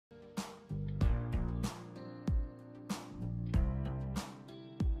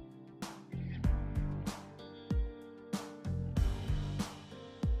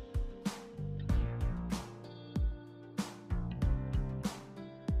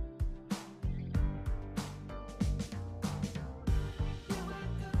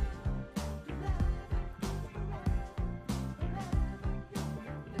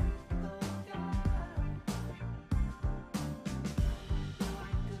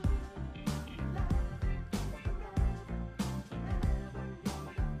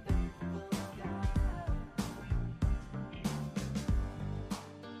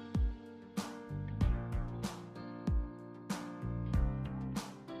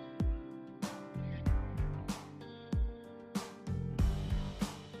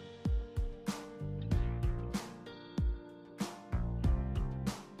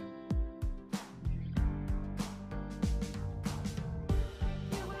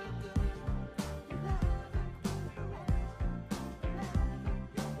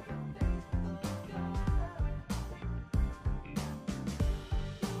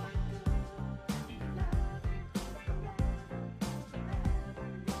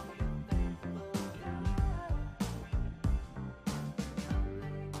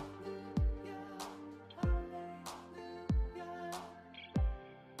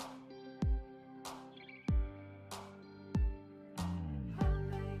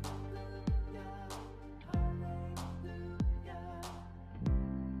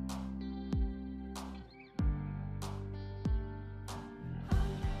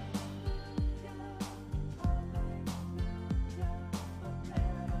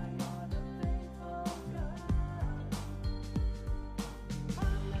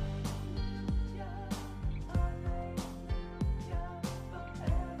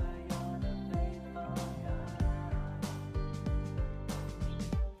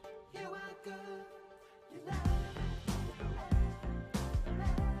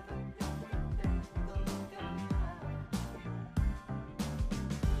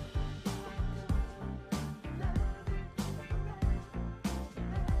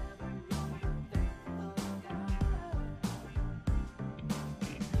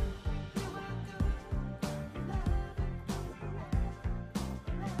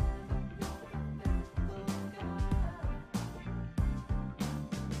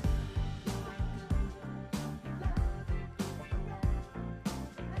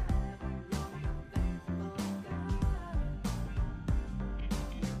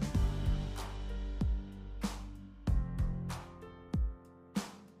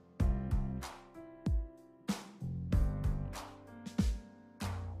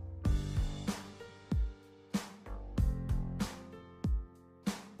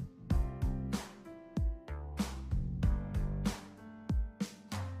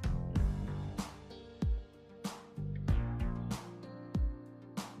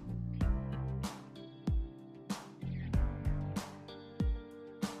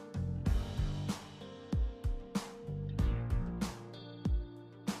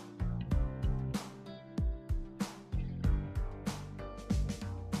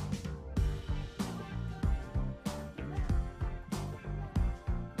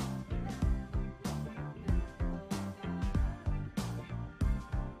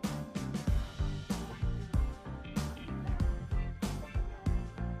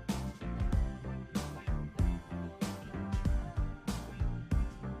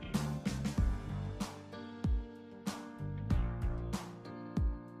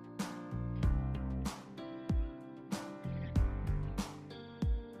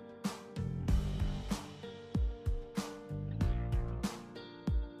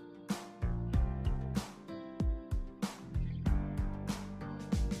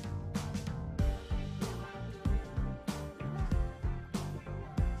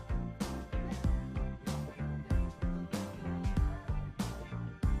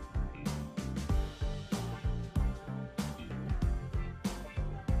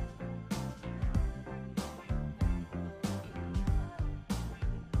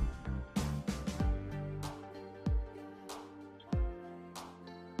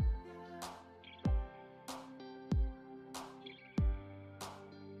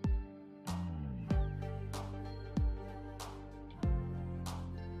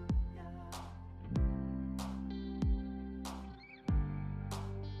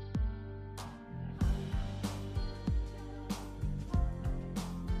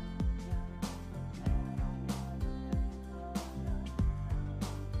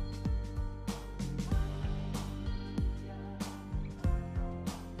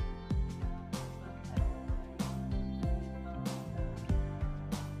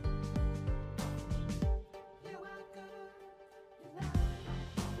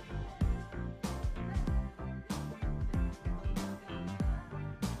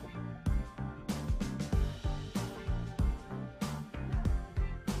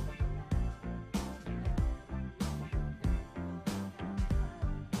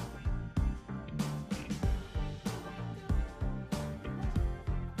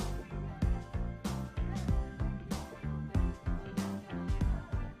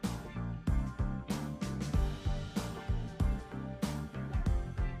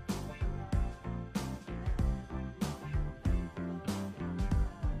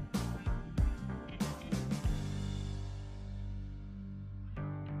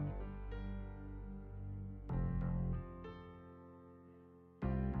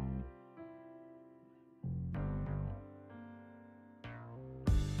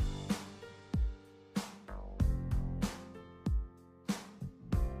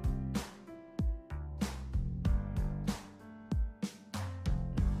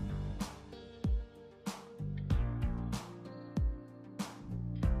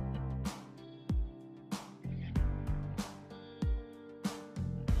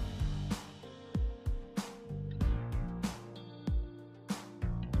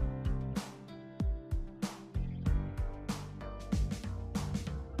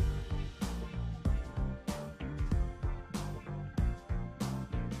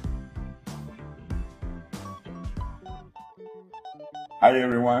Hi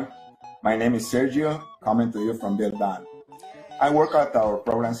everyone, my name is Sergio, coming to you from Brandt. I work at our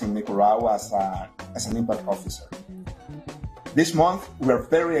programs in Nicaragua as an impact officer. This month, we are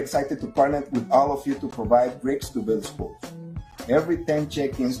very excited to partner with all of you to provide bricks to build schools. Every 10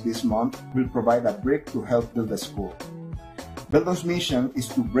 check-ins this month will provide a brick to help build a school. Bildung's mission is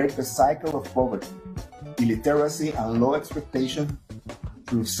to break the cycle of poverty, illiteracy, and low expectation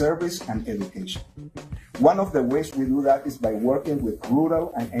through service and education. One of the ways we do that is by working with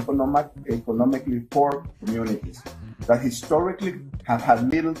rural and economically poor communities that historically have had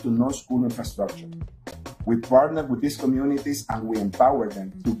little to no school infrastructure. We partner with these communities and we empower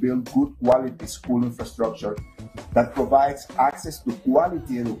them to build good quality school infrastructure that provides access to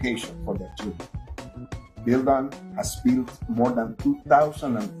quality education for their children. Bildung has built more than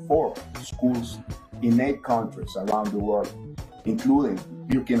 2,004 schools in 8 countries around the world, including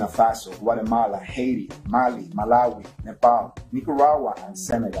Burkina Faso, Guatemala, Haiti, Mali, Malawi, Nepal, Nicaragua, and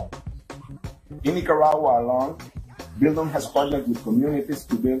Senegal. In Nicaragua alone, Bildung has partnered with communities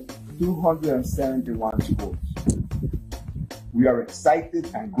to build 271 schools. We are excited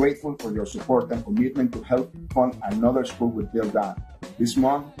and grateful for your support and commitment to help fund another school with Bildung. This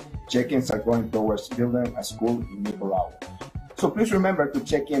month, check-ins are going towards building a school in Nicaragua. So please remember to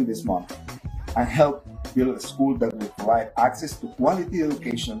check in this month and help build a school that will provide access to quality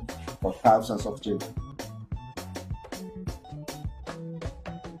education for thousands of children.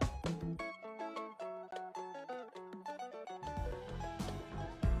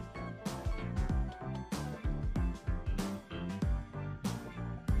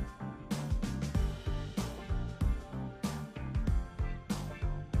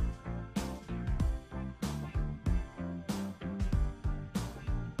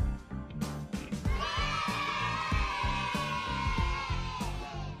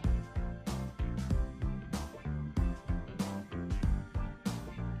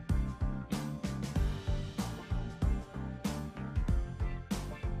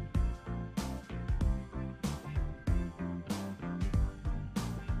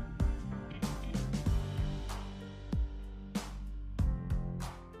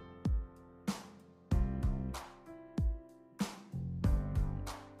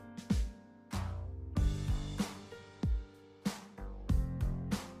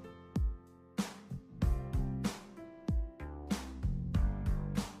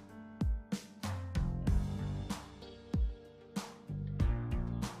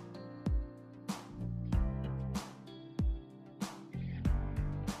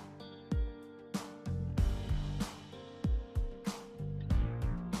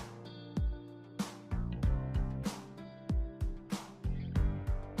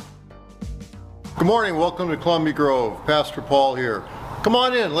 Good morning, welcome to Columbia Grove. Pastor Paul here. Come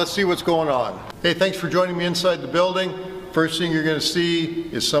on in, let's see what's going on. Hey, thanks for joining me inside the building. First thing you're going to see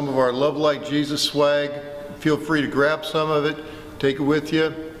is some of our Love Like Jesus swag. Feel free to grab some of it, take it with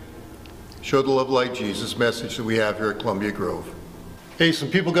you. Show the Love Like Jesus message that we have here at Columbia Grove. Hey, some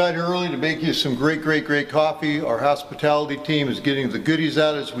people got here early to make you some great coffee. Our hospitality team is getting the goodies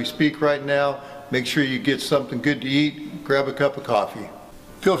out as we speak right now. Make sure you get something good to eat, grab a cup of coffee.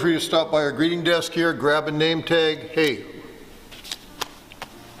 Feel free to stop by our greeting desk here, grab a name tag. Hey,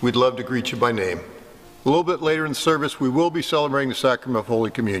 we'd love to greet you by name. A little bit later in the service, we will be celebrating the Sacrament of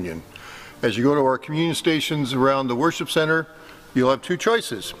Holy Communion. As you go to our communion stations around the worship center, you'll have 2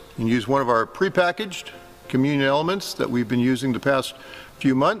 choices. You can use one of our prepackaged communion elements that we've been using the past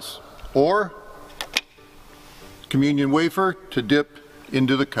few months, or communion wafer to dip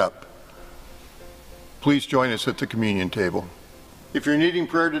into the cup. Please join us at the communion table. If you're needing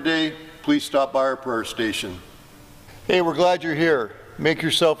prayer today, please stop by our prayer station. Hey, we're glad you're here. Make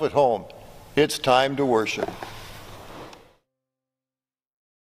yourself at home. It's time to worship.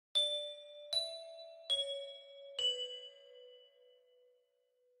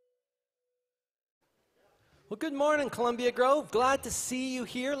 Well, good morning, Columbia Grove. Glad to see you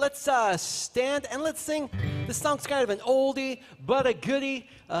here. Let's stand and let's sing. This song's kind of an oldie, but a goodie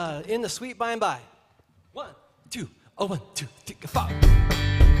in the sweet by and by. 1, 2, oh, 1, 2, 3, 4.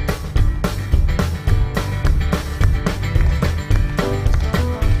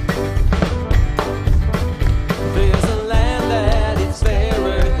 There's a land that is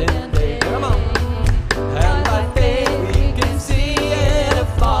fairer than day. Come on. And by faith we can see it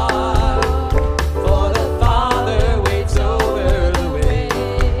afar. For the Father waits over the way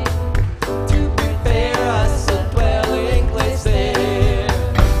to prepare us a dwelling place there.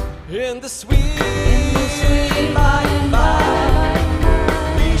 In the sweet by and by.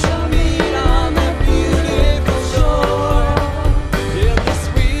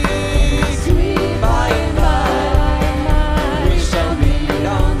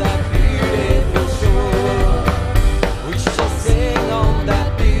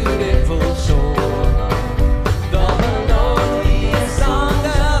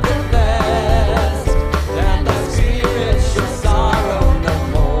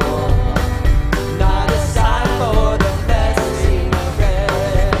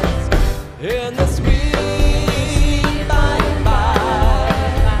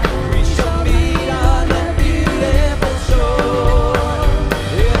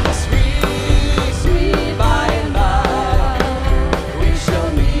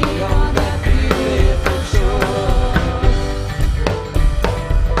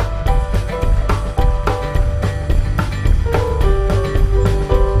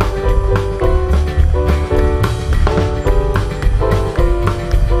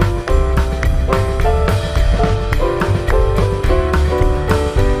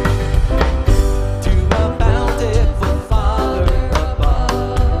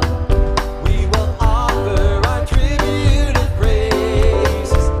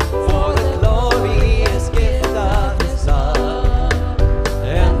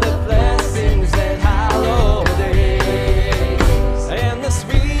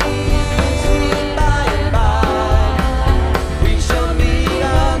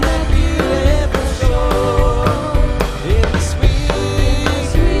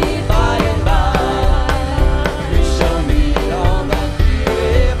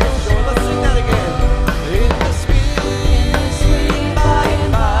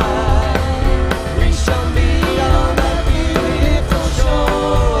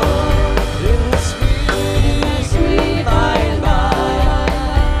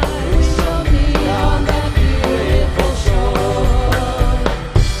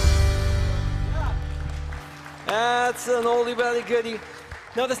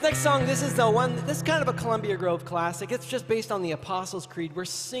 Now, this next song, this is kind of a Columbia Grove classic. It's just based on the Apostles' Creed. We're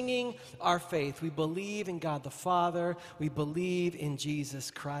singing our faith. We believe in God the Father. We believe in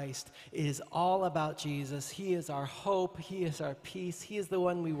Jesus Christ. It is all about Jesus. He is our hope. He is our peace. He is the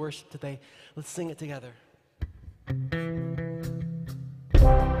one we worship today. Let's sing it together.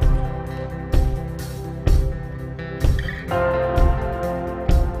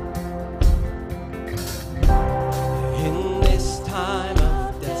 In this time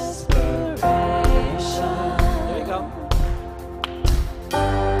of desperation, there you go.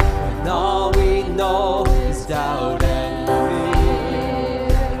 When all we know is doubt and fear,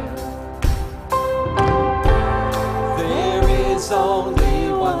 there is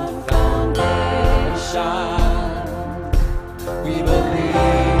only one foundation.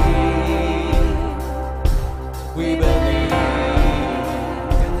 We believe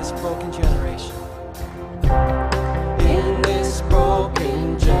in this broken generation. In this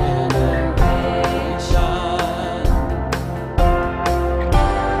broken generation,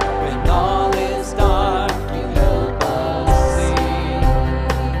 when all is dark, you help us see.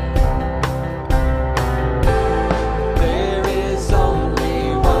 There is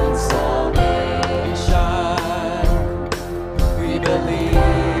only one salvation. We believe.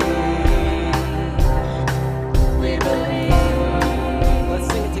 We believe.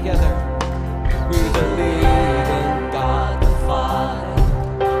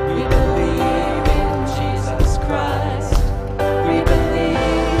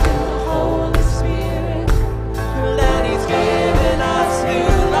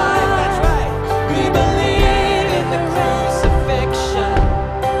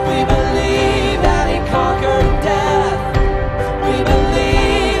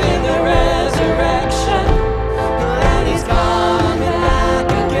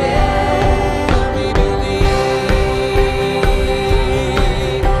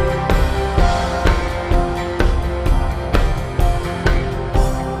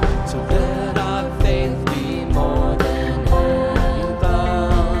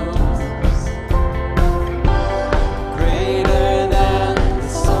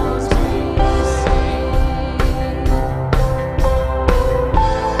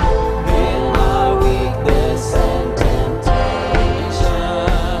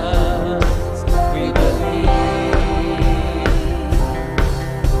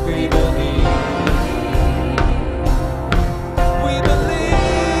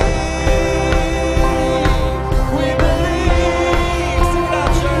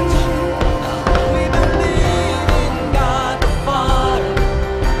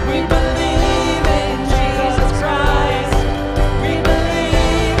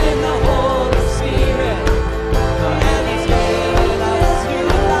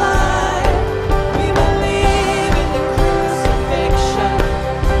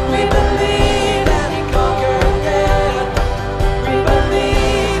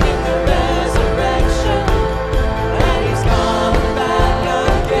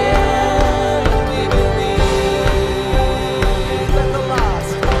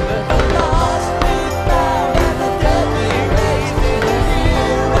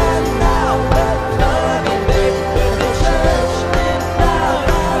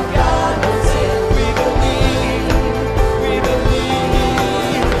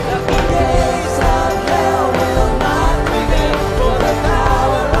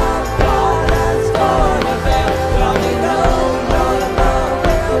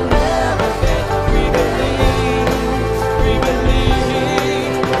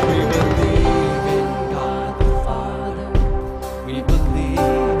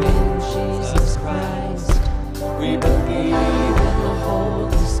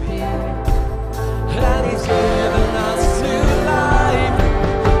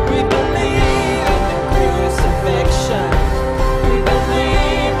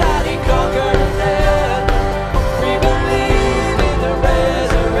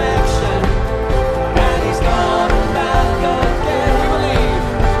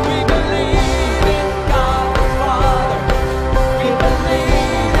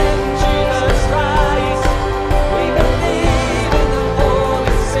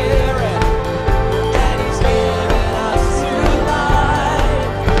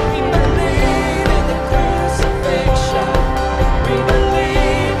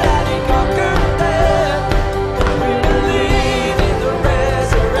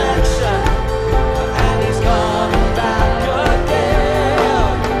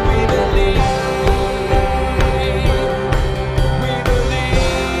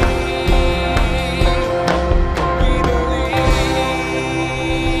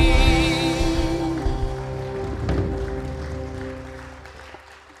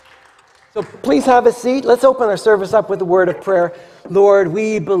 So please have a seat. Let's open our service up with a word of prayer. Lord,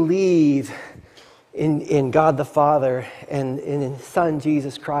 we believe in God the Father and in His Son,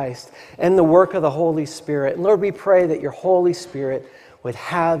 Jesus Christ, and the work of the Holy Spirit. And Lord, we pray that your Holy Spirit would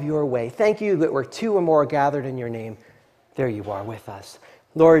have your way. Thank you that where two or more are gathered in your name, there you are with us.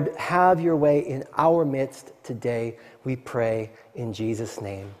 Lord, have your way in our midst today, we pray in Jesus'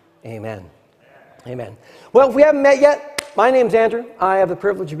 name. Amen. Amen. Well, if we haven't met yet, my name's Andrew. I have the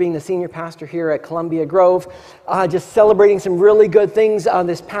privilege of being the senior pastor here at Columbia Grove. Just celebrating some really good things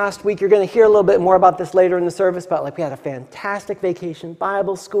this past week. You're going to hear a little bit more about this later in the service, but like we had a fantastic vacation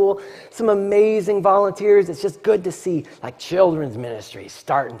Bible school, some amazing volunteers. It's just good to see like children's ministry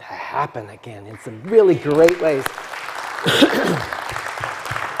starting to happen again in some really great ways.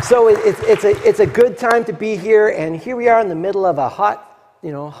 So it's a good time to be here, and here we are in the middle of a hot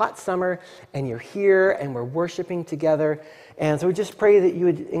summer, and you're here, and we're worshiping together. And so we just pray that you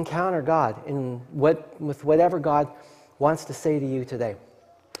would encounter God with whatever God wants to say to you today.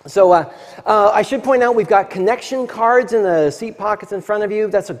 So I should point out we've got connection cards in the seat pockets in front of you.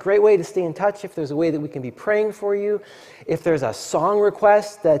 That's a great way to stay in touch if there's a way that we can be praying for you. If there's a song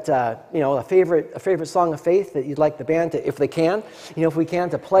request that, a favorite song of faith that you'd like the band to, if we can,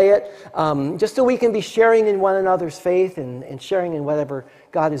 to play it, just so we can be sharing in one another's faith and sharing in whatever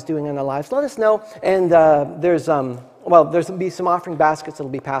God is doing in our lives, let us know. And there's going to be some offering baskets that will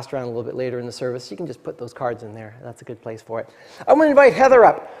be passed around a little bit later in the service. You can just put those cards in there. That's a good place for it. I want to invite Heather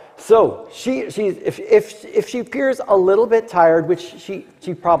up. So if she appears a little bit tired, which she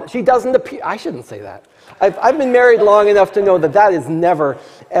doesn't appear. I shouldn't say that. I've been married long enough to know that is never,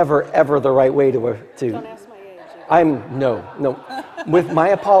 ever the right way to. Don't ask my age. No. With my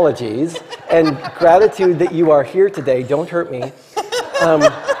apologies and gratitude that you are here today. Don't hurt me.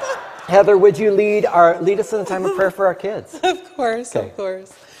 Heather, would you lead us in a time of prayer for our kids? Of course, Okay. Of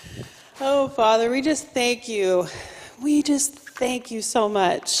course. Oh, Father, we just thank you. We just thank you so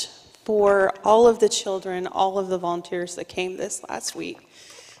much for all of the children, all of the volunteers that came this last week.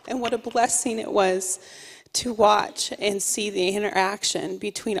 And what a blessing it was to watch and see the interaction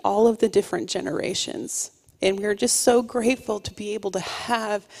between all of the different generations. And we're just so grateful to be able to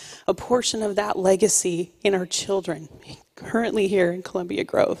have a portion of that legacy in our children currently here in Columbia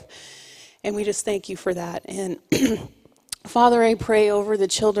Grove. And we just thank you for that. And Father, I pray over the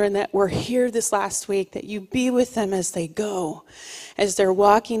children that were here this last week, that you be with them as they go, as they're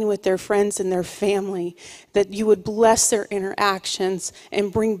walking with their friends and their family, that you would bless their interactions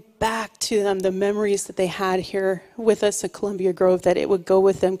and bring back to them the memories that they had here with us at Columbia Grove, that it would go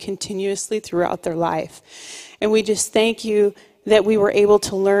with them continuously throughout their life. And we just thank you that we were able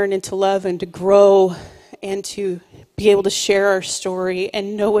to learn and to love and to grow and to be able to share our story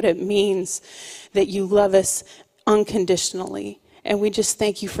and know what it means that you love us unconditionally. And we just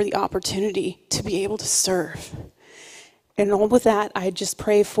thank you for the opportunity to be able to serve. And all with that, I just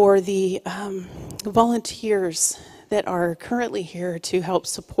pray for the volunteers that are currently here to help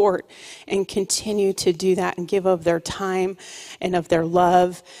support and continue to do that and give of their time and of their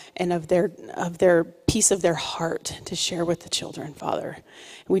love and of their piece of their heart to share with the children, Father.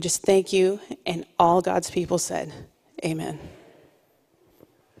 And we just thank you, and all God's people said, amen.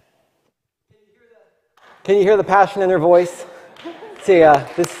 Can you hear the passion in her voice?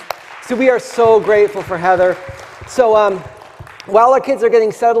 So we are so grateful for Heather. So while our kids are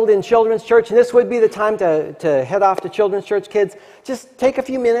getting settled in children's church, and this would be the time to head off to children's church, kids, just take a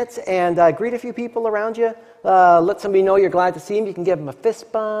few minutes and greet a few people around you. Let somebody know you're glad to see them. You can give them a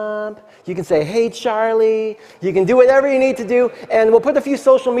fist bump. You can say, hey, Charlie. You can do whatever you need to do. And we'll put a few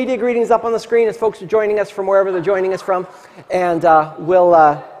social media greetings up on the screen as folks are joining us from wherever they're joining us from. And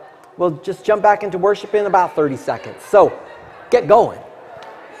we'll just jump back into worship in about 30 seconds. So get going.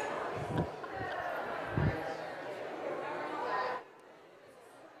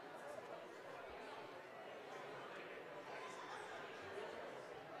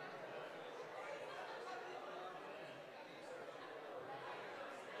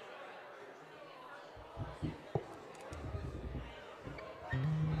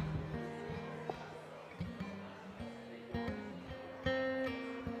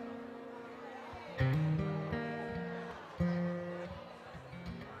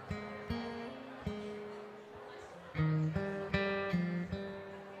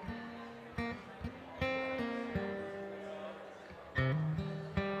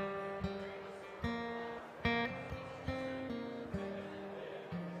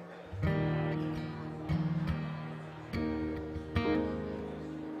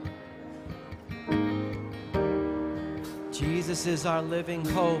 Jesus is our living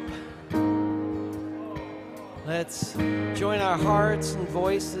hope. Let's join our hearts and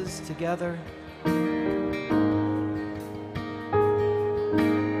voices together.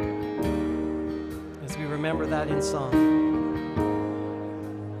 As we remember that in song.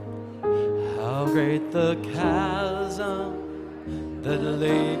 How great the chasm that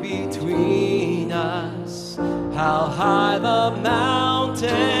lay between us, how high the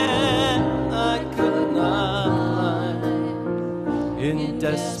mountain I could not climb. In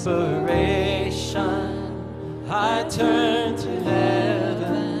desperation I turned to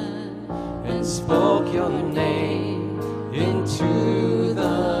heaven and spoke your name into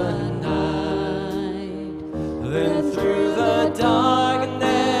the night. Then through the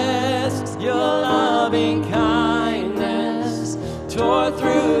darkness your loving kindness tore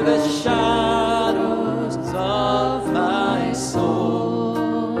through the shadows of my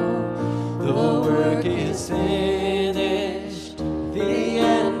soul. The work is finished, the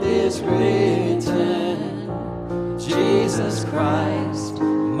end is written. Jesus Christ,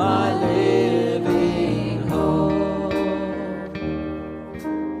 my living hope.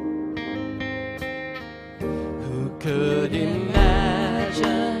 Who could imagine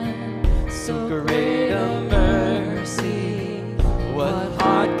so great a mercy? What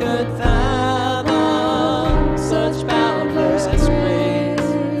heart could fathom such boundless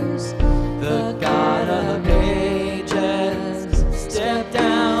grace? The God of ages stepped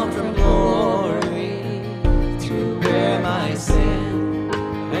down from glory to bear my sin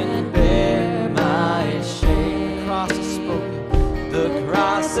and bear my shame. The cross is spoken. The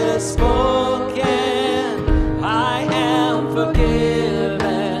cross is spoken. I am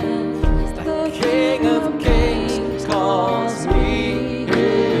forgiven. The King of Kings calls me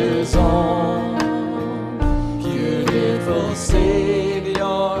his own. Beautiful Savior,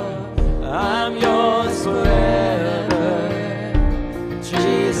 I'm yours forever.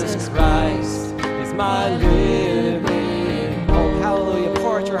 Jesus Christ is my living hope. Hallelujah.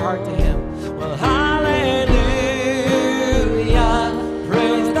 Pour out your heart to him. Well, hallelujah.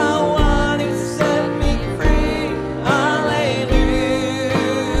 Praise the one who set me free. Hallelujah.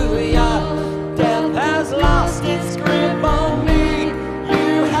 Death has lost its grip on me.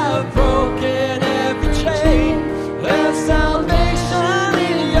 You have broken every chain. There's salvation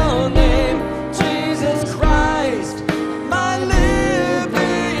in your name. Jesus Christ, my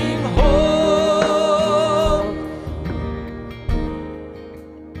living hope.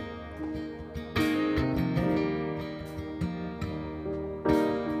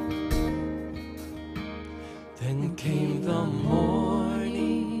 Then came the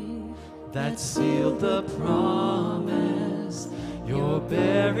morning that sealed the promise. Your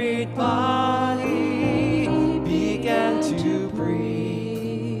buried body began to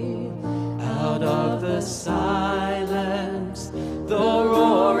breathe. Out of the silence, the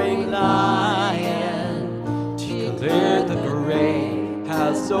roaring lion declared the grave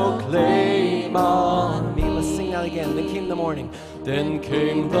has no claim on me. Let's sing that again. Then came the morning. Then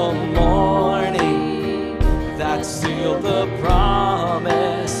came the morning that sealed the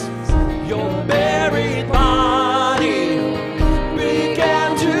promise. Your buried body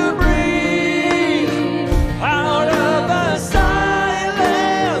began to breathe. Out of the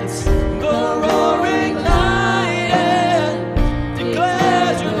silence, the roaring lion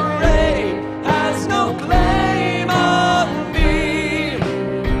declares your grave has no claim on me.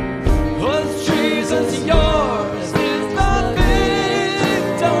 Was Jesus yours? Is the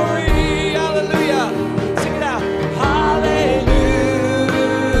victory? Hallelujah. Sing it out. Hallelujah.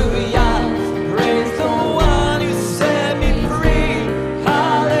 Praise the one who set me free.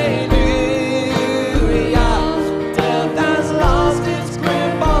 Hallelujah. Death has lost its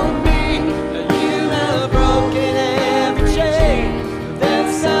grip on me. You have broken every chain.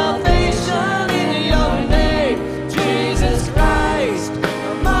 There's salvation in your name. Jesus Christ,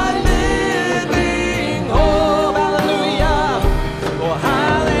 my living hope. Hallelujah. Oh,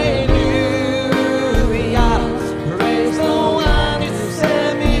 hallelujah. Praise the one who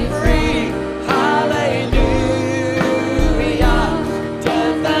set me free. Hallelujah.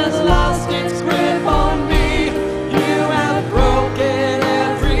 Death has lost its grip on me. You have broken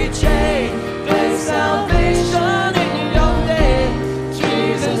every chain. There's salvation in your name.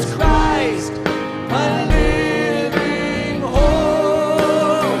 Jesus Christ, my living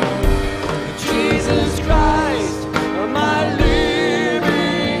hope. Jesus Christ, my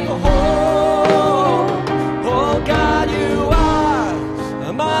living hope. Oh God, you are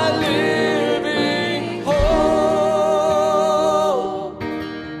my living hope.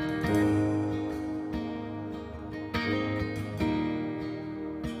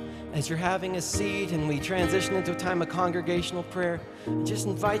 As you're having a seat and we transition into a time of congregational prayer, I just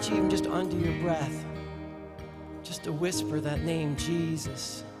invite you even just under your breath just to whisper that name,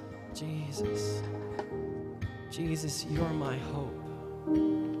 Jesus, Jesus. Jesus, you're my hope.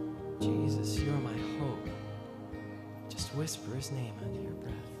 Jesus, you're my hope. Just whisper his name under your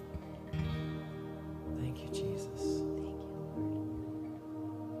breath. Thank you, Jesus.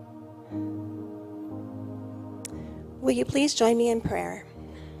 Will you please join me in prayer?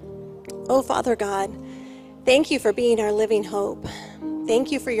 Oh, Father God, thank you for being our living hope.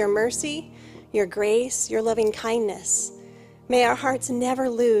 Thank you for your mercy, your grace, your loving kindness. May our hearts never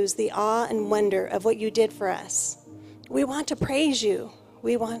lose the awe and wonder of what you did for us. We want to praise you.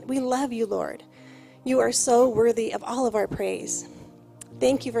 We love you, Lord. You are so worthy of all of our praise.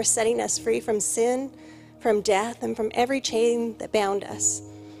 Thank you for setting us free from sin, from death, and from every chain that bound us.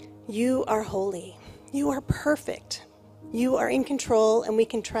 You are holy. You are perfect. You are in control, and we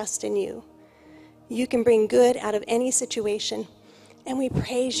can trust in you. You can bring good out of any situation, and we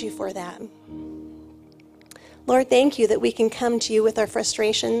praise you for that. Lord, thank you that we can come to you with our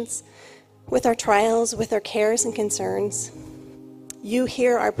frustrations, with our trials, with our cares and concerns. You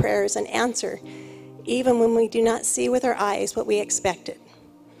hear our prayers and answer, even when we do not see with our eyes what we expected.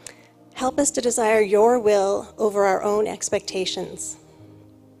 Help us to desire your will over our own expectations.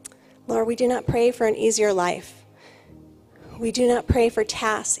 Lord, we do not pray for an easier life. We do not pray for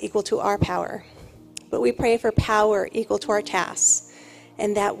tasks equal to our power, but we pray for power equal to our tasks,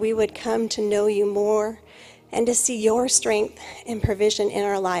 and that we would come to know you more and to see your strength and provision in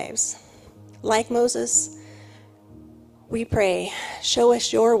our lives. Like Moses, we pray, show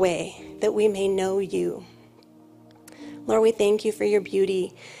us your way that we may know you. Lord, we thank you for your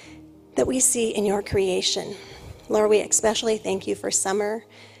beauty that we see in your creation. Lord, we especially thank you for summer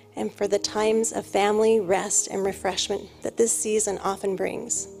and for the times of family, rest, and refreshment that this season often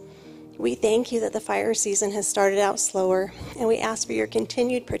brings. We thank you that the fire season has started out slower, and we ask for your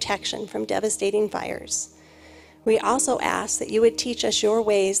continued protection from devastating fires. We also ask that you would teach us your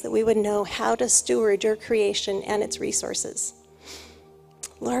ways, that we would know how to steward your creation and its resources.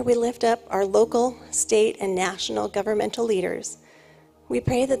 Lord, we lift up our local, state, and national governmental leaders. We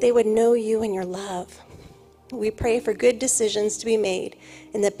pray that they would know you and your love. We pray for good decisions to be made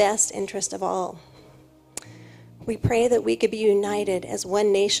in the best interest of all. We pray that we could be united as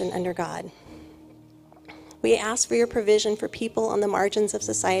one nation under God. We ask for your provision for people on the margins of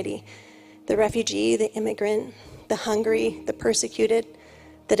society, the refugee, the immigrant, the hungry, the persecuted,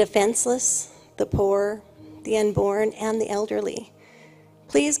 the defenseless, the poor, the unborn, and the elderly.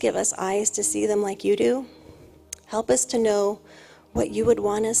 Please give us eyes to see them like you do. Help us to know what you would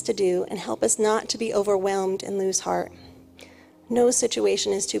want us to do, and help us not to be overwhelmed and lose heart. No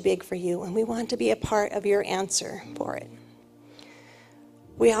situation is too big for you, and we want to be a part of your answer for it.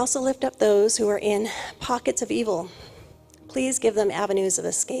 We also lift up those who are in pockets of evil. Please give them avenues of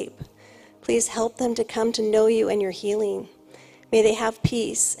escape. Please help them to come to know you and your healing. May they have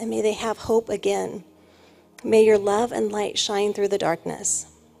peace, and may they have hope again. May your love and light shine through the darkness.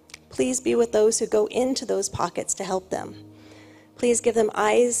 Please be with those who go into those pockets to help them. Please give them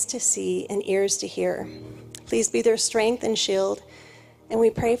eyes to see and ears to hear. Please be their strength and shield. And we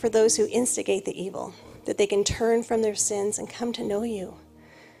pray for those who instigate the evil, that they can turn from their sins and come to know you.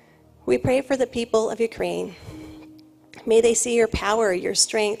 We pray for the people of Ukraine. May they see your power, your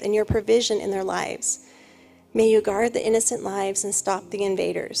strength, and your provision in their lives. May you guard the innocent lives and stop the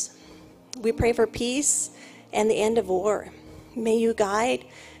invaders. We pray for peace and the end of war. May you guide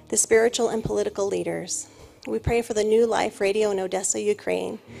the spiritual and political leaders. We pray for the New Life Radio in Odessa,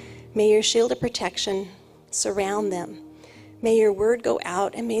 Ukraine. May your shield of protection surround them. May your word go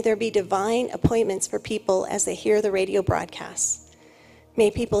out, and may there be divine appointments for people as they hear the radio broadcasts. May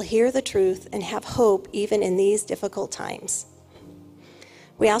people hear the truth and have hope even in these difficult times.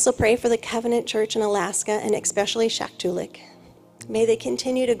 We also pray for the Covenant Church in Alaska, and especially Shaktoolik. May they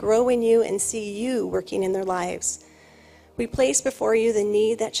continue to grow in you and see you working in their lives. We place before you the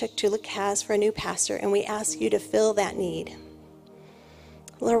need that Shaktoolik has for a new pastor, and we ask you to fill that need.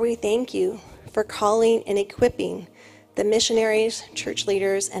 Lord, we thank you for calling and equipping the missionaries, church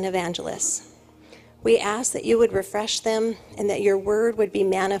leaders, and evangelists. We ask that you would refresh them and that your word would be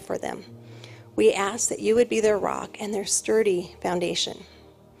manna for them. We ask that you would be their rock and their sturdy foundation.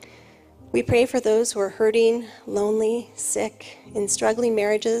 We pray for those who are hurting, lonely, sick, in struggling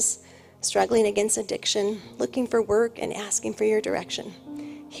marriages, struggling against addiction, looking for work, and asking for your direction.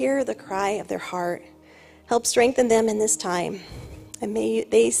 Hear the cry of their heart. Help strengthen them in this time, and may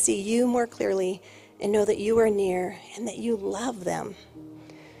they see you more clearly and know that you are near and that you love them.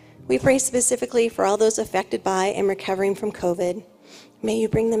 We pray specifically for all those affected by and recovering from COVID. May you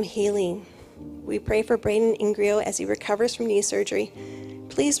bring them healing. We pray for Braden Ingrio as he recovers from knee surgery.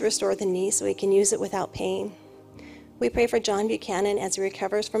 Please restore the knee so he can use it without pain. We pray for John Buchanan as he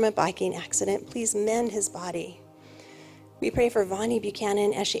recovers from a biking accident. Please mend his body. We pray for Vonnie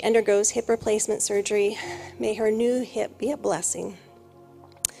Buchanan as she undergoes hip replacement surgery. May her new hip be a blessing.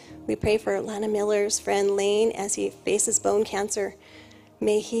 We pray for Lana Miller's friend Lane as he faces bone cancer.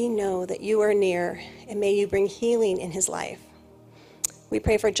 May he know that you are near, and may you bring healing in his life. We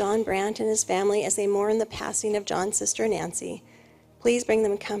pray for John Brandt and his family as they mourn the passing of John's sister Nancy. Please bring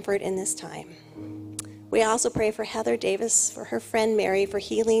them comfort in this time. We also pray for Heather Davis, for her friend Mary, for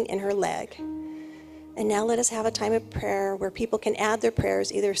healing in her leg. And now let us have a time of prayer where people can add their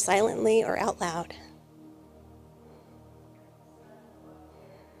prayers either silently or out loud.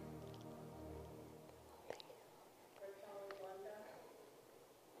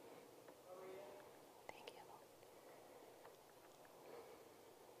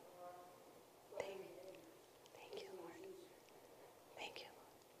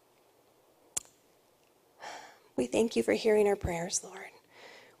 We thank you for hearing our prayers, Lord.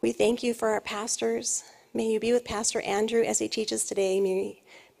 We thank you for our pastors. May you be with Pastor Andrew as he teaches today.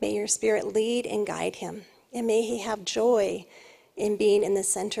 May your Spirit lead and guide him. And may he have joy in being in the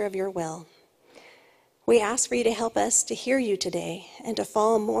center of your will. We ask for you to help us to hear you today and to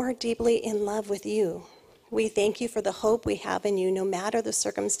fall more deeply in love with you. We thank you for the hope we have in you no matter the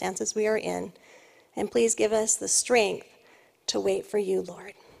circumstances we are in. And please give us the strength to wait for you,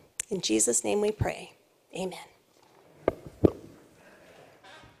 Lord. In Jesus' name we pray. Amen.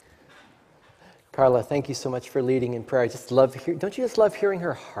 Carla, thank you so much for leading in prayer. I just love don't you just love hearing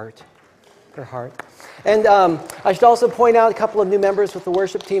her heart? Her heart. And I should also point out a couple of new members with the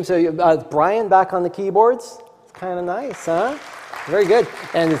worship team. So Brian back on the keyboards. It's kind of nice, huh? Very good.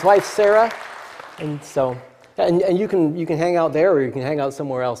 And his wife Sarah. And so, and you can hang out there, or you can hang out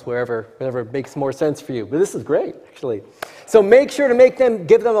somewhere else, whatever makes more sense for you. But this is great, actually. So make sure to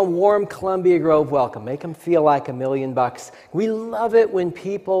give them a warm Columbia Grove welcome. Make them feel like $1,000,000. We love it when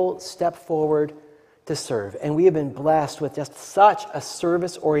people step forward to serve. And we have been blessed with just such a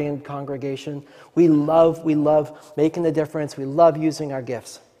service-oriented congregation. We love making the difference. We love using our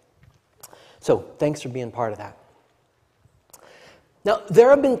gifts. So thanks for being part of that. Now, there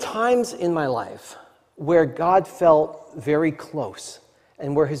have been times in my life where God felt very close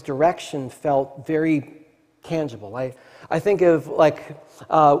and where his direction felt very tangible. I think of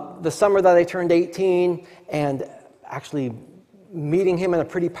the summer that I turned 18 and actually meeting him in a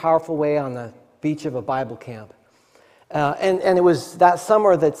pretty powerful way on the beach of a Bible camp. And it was that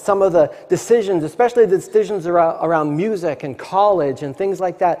summer that some of the decisions, especially the decisions around music and college and things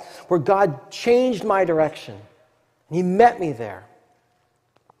like that, where God changed my direction. And he met me there.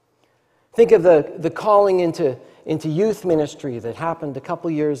 Think of the calling into youth ministry that happened a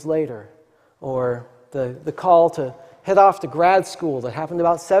couple years later, or the call to head off to grad school that happened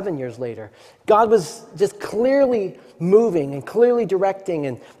about 7 years later. God was just clearly moving and clearly directing,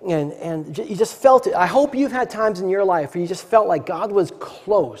 and you just felt it. I hope you've had times in your life where you just felt like God was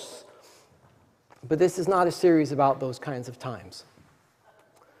close. But this is not a series about those kinds of times.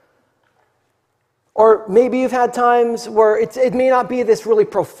 Or maybe you've had times where it may not be this really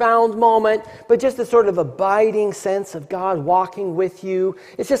profound moment, but just a sort of abiding sense of God walking with you.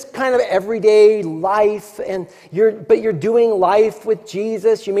 It's just kind of everyday life, but you're doing life with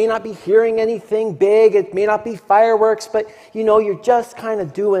Jesus. You may not be hearing anything big. It may not be fireworks, but you're just kind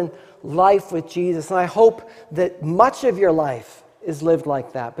of doing life with Jesus. And I hope that much of your life is lived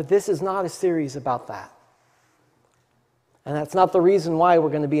like that. But this is not a series about that. And that's not the reason why we're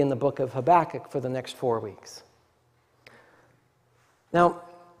going to be in the book of Habakkuk for the next 4 weeks. Now,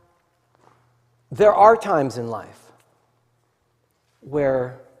 there are times in life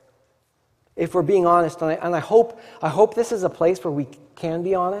where, if we're being honest, and I hope this is a place where we can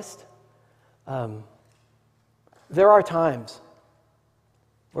be honest, there are times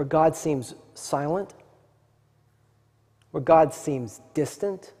where God seems silent, where God seems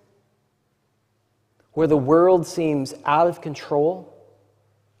distant, where the world seems out of control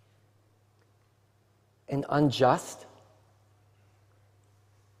and unjust.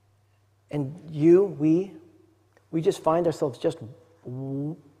 And we just find ourselves just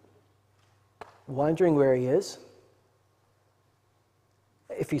wondering where he is,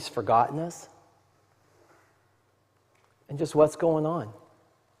 if he's forgotten us, and just what's going on.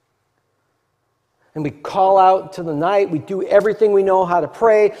 And we call out to the night. We do everything we know how to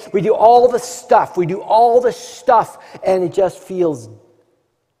pray. We do all the stuff. And it just feels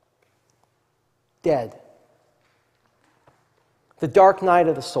dead. The dark night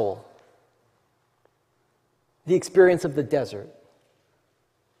of the soul. The experience of the desert.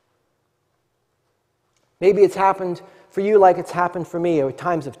 Maybe it's happened for you like it's happened for me. There were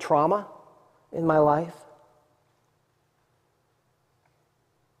times of trauma in my life.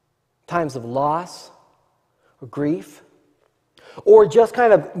 times of loss or grief, or just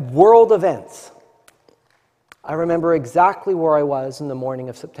kind of world events. I remember exactly where I was in the morning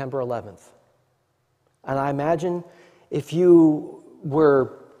of September 11th. And I imagine if you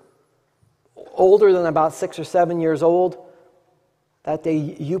were older than about 6 or 7 years old, that day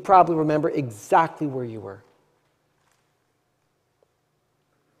you probably remember exactly where you were.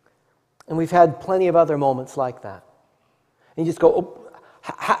 And we've had plenty of other moments like that. And you just go, oh,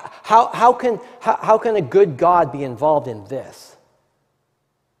 how can a good God be involved in this?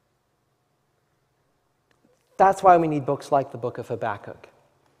 That's why we need books like the book of Habakkuk.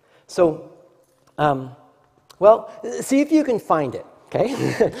 So, well, see if you can find it,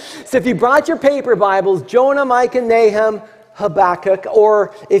 okay? So if you brought your paper Bibles, Jonah, Micah, Nahum, Habakkuk,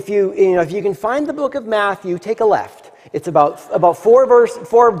 or if you can find the book of Matthew, take a left. It's about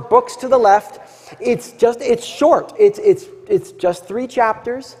 4 books to the left. It's short. It's just 3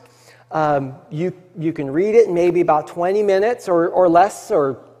 chapters. You can read it in maybe about 20 minutes or less,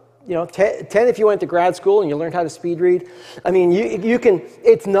 or 10 if you went to grad school and you learned how to speed read. I mean, you can.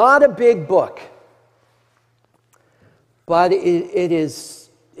 It's not a big book, but it's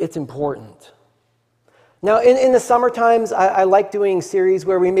important. Now, in the summer times, I like doing series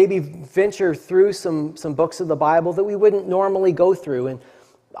where we maybe venture through some books of the Bible that we wouldn't normally go through. And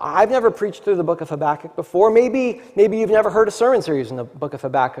I've never preached through the book of Habakkuk before. Maybe you've never heard a sermon series in the book of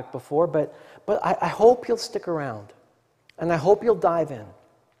Habakkuk before, but I hope you'll stick around. And I hope you'll dive in.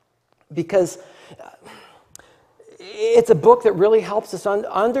 Because it's a book that really helps us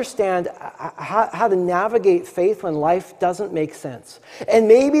understand how to navigate faith when life doesn't make sense. And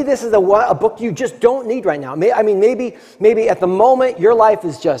maybe this is a book you just don't need right now. Maybe at the moment your life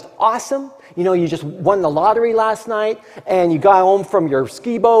is just awesome. You just won the lottery last night, and you got home from your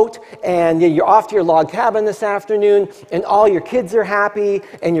ski boat, and you're off to your log cabin this afternoon, and all your kids are happy,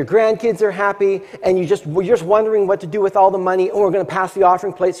 and your grandkids are happy, and you're just wondering what to do with all the money, and we're going to pass the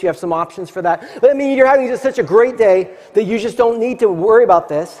offering plate, so you have some options for that. But you're having just such a great day that you just don't need to worry about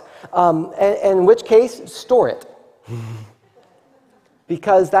this, and in which case, store it.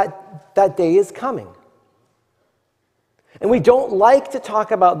 Because that day is coming. And we don't like to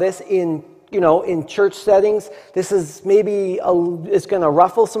talk about this in church settings. This is maybe it's going to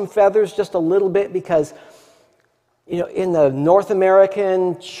ruffle some feathers just a little bit, because in the North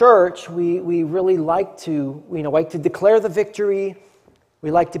American church we really like to declare the victory. We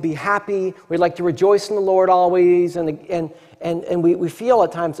like to be happy. We like to rejoice in the Lord always, and we feel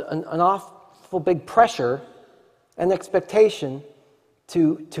at times an awful big pressure and expectation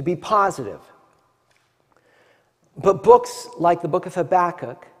to be positive. But books like the book of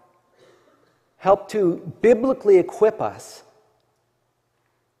Habakkuk help to biblically equip us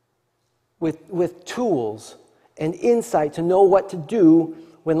with tools and insight to know what to do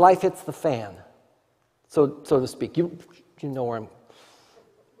when life hits the fan, so to speak. You know where I'm.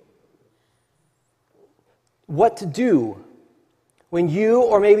 What to do when you,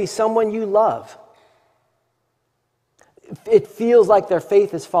 or maybe someone you love, it feels like their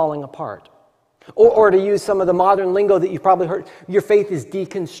faith is falling apart. Or to use some of the modern lingo that you've probably heard, your faith is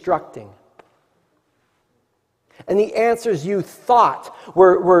deconstructing. And the answers you thought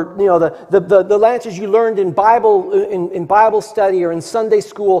were the answers you learned in Bible study or in Sunday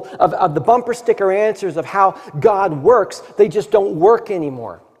school of the bumper sticker answers of how God works, they just don't work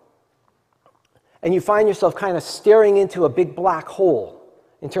anymore. And you find yourself kind of staring into a big black hole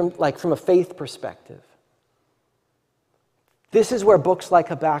from a faith perspective. This is where books like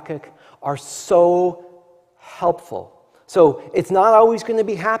Habakkuk are so helpful. So it's not always going to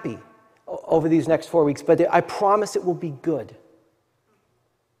be happy over these next 4 weeks, but I promise it will be good.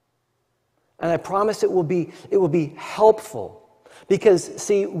 And I promise it will be helpful. Because,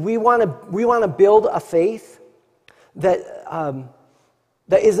 see, we want to build a faith that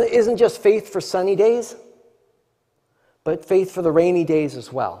isn't just faith for sunny days, but faith for the rainy days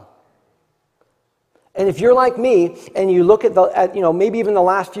as well. And if you're like me and you look at maybe even the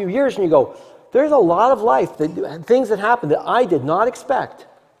last few years and you go, there's a lot of life, things that happened that I did not expect.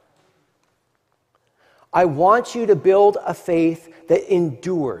 I want you to build a faith that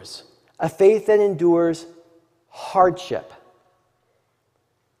endures, a faith that endures hardship.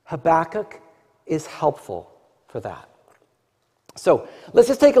 Habakkuk is helpful for that. So let's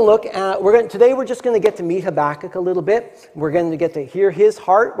just take a look at, today we're just going to get to meet Habakkuk a little bit. We're going to get to hear his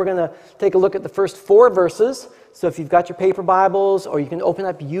heart. We're going to take a look at the first 4 verses. So if you've got your paper Bibles, or you can open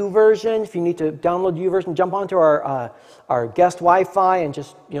up YouVersion. If you need to download YouVersion, jump onto our guest Wi-Fi and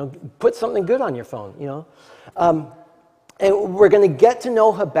just put something good on your phone. And we're going to get to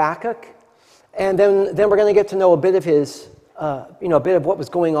know Habakkuk, and then we're going to get to know a bit of his a bit of what was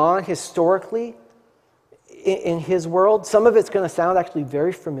going on historically in his world. Some of it's going to sound actually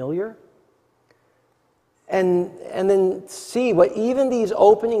very familiar. And then see what even these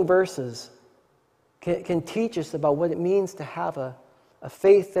opening verses can teach us about what it means to have a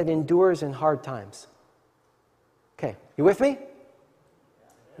faith that endures in hard times. Okay, you with me?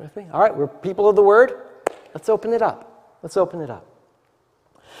 You with me? All right, we're people of the Word. Let's open it up. Let's open it up.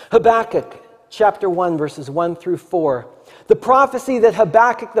 Habakkuk chapter 1, verses 1 through 4. The prophecy that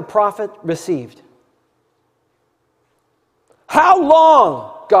Habakkuk the prophet received. How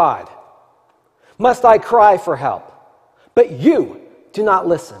long, God, must I cry for help, but you do not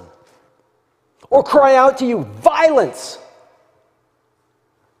listen? Or cry out to you, violence,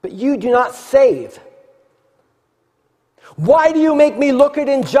 but you do not save? Why do you make me look at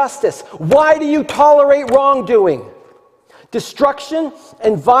injustice? Why do you tolerate wrongdoing? Destruction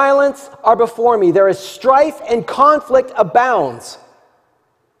and violence are before me. There is strife and conflict abounds.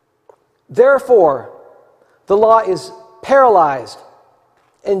 Therefore, the law is paralyzed,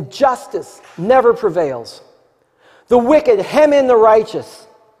 and justice never prevails. The wicked hem in the righteous,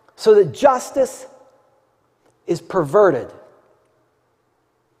 so that justice is perverted.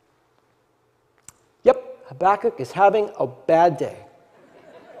 Yep, Habakkuk is having a bad day.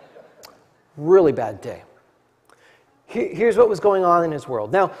 Really bad day. Here's what was going on in his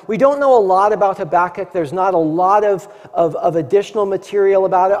world. Now, we don't know a lot about Habakkuk. There's not a lot of additional material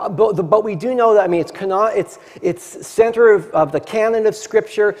about it. But we do know that, it's center of the canon of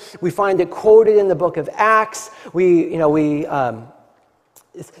Scripture. We find it quoted in the book of Acts. We can't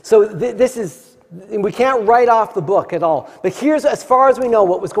write off the book at all. But here's, as far as we know,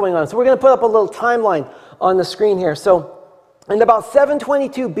 what was going on. So we're going to put up a little timeline on the screen here. So in about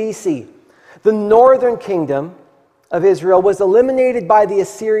 722 BC, the northern kingdom of Israel was eliminated by the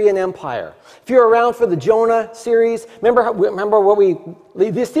Assyrian Empire. If you're around for the Jonah series, remember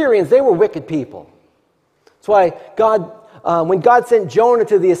the Assyrians, they were wicked people. That's why God, when God sent Jonah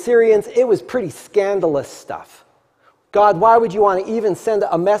to the Assyrians, it was pretty scandalous stuff. God, why would you want to even send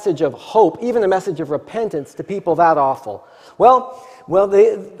a message of hope, even a message of repentance to people that awful? Well,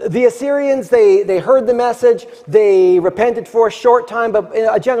 the Assyrians, they heard the message, they repented for a short time, but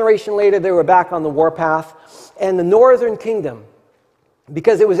a generation later they were back on the warpath. And the northern kingdom,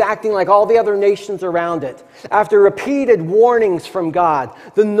 because it was acting like all the other nations around it, after repeated warnings from God,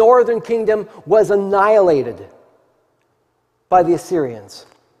 the northern kingdom was annihilated by the Assyrians.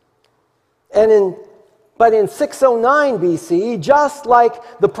 But in 609 BC, just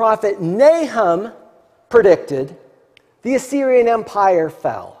like the prophet Nahum predicted, the Assyrian Empire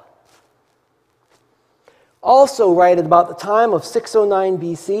fell. Also, right at about the time of 609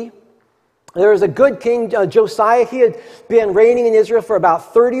 BC, there was a good king, Josiah. He had been reigning in Israel for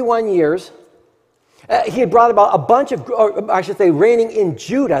about 31 years. He had brought about a bunch of, or I should say, reigning in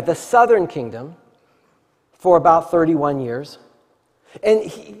Judah, the southern kingdom, for about 31 years. And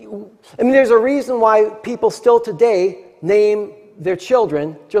there's a reason why people still today name their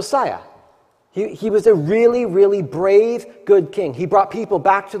children Josiah. He was a really, really brave, good king. He brought people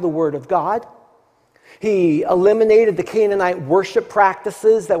back to the Word of God. He eliminated the Canaanite worship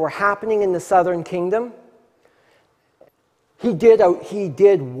practices that were happening in the southern kingdom. He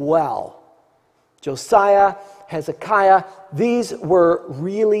did well. Josiah, Hezekiah, these were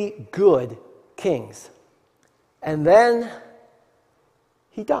really good kings. And then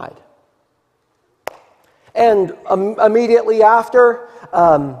he died. And immediately after,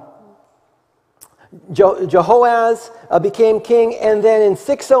 Jehoaz became king, and then in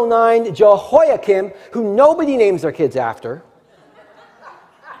 609, Jehoiakim, who nobody names their kids after.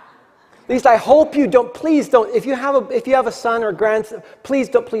 At least I hope you don't. Please don't. If you have a son or grandson, please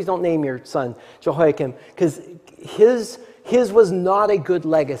don't name your son Jehoiakim, because his was not a good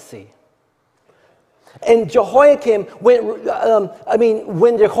legacy. And Jehoiakim,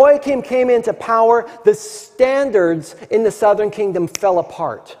 when Jehoiakim came into power, the standards in the southern kingdom fell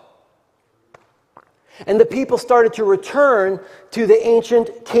apart. And the people started to return to the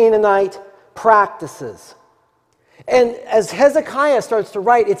ancient Canaanite practices. And as Hezekiah starts to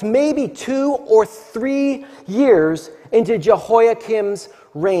write, it's maybe 2 or 3 years into Jehoiakim's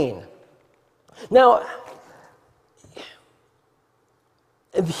reign. Now,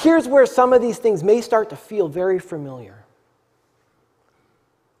 here's where some of these things may start to feel very familiar.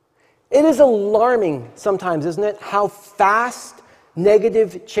 It is alarming sometimes, isn't it, how fast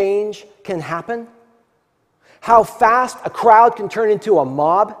negative change can happen? How fast a crowd can turn into a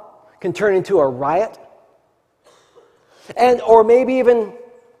mob, can turn into a riot. Or maybe even,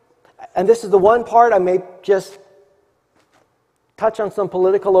 and this is the one part I may just touch on some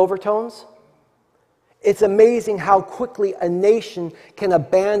political overtones. It's amazing how quickly a nation can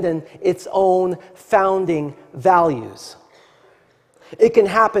abandon its own founding values. It can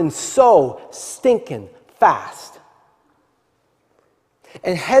happen so stinking fast.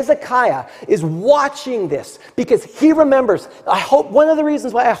 And Hezekiah is watching this because he remembers. I hope one of the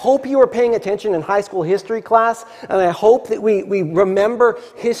reasons why I hope you were paying attention in high school history class, and I hope that we remember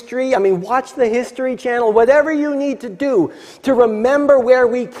history. I mean, watch the History Channel, whatever you need to do to remember where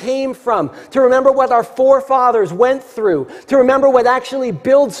we came from, to remember what our forefathers went through, to remember what actually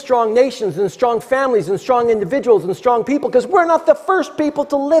builds strong nations and strong families and strong individuals and strong people, because we're not the first people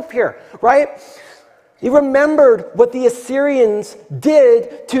to live here, right? He remembered what the Assyrians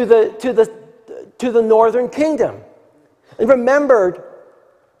did to the northern kingdom. And remembered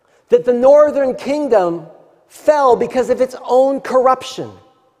that the northern kingdom fell because of its own corruption.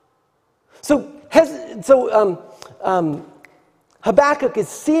 So Habakkuk is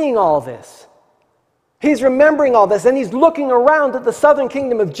seeing all this. He's remembering all this, and he's looking around at the southern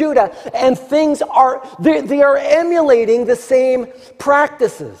kingdom of Judah, and things are, they are emulating the same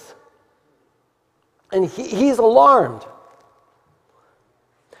practices. And he's alarmed.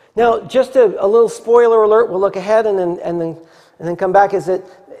 Now, just a little spoiler alert, we'll look ahead and then come back, is that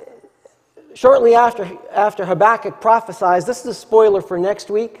shortly after Habakkuk prophesies, this is a spoiler for next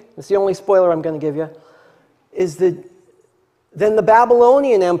week, it's the only spoiler I'm going to give you, is that then the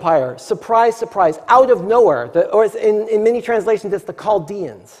Babylonian Empire, surprise, surprise, out of nowhere, or in many translations it's the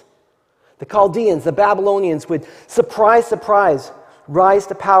Chaldeans. The Chaldeans, the Babylonians would, surprise, surprise, rise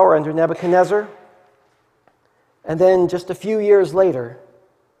to power under Nebuchadnezzar. And then just a few years later,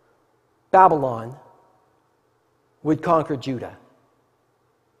 Babylon would conquer Judah.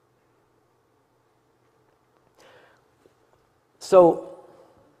 So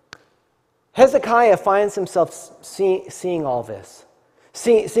Hezekiah finds himself seeing all this,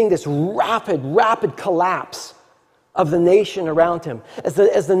 seeing this rapid collapse of the nation around him. As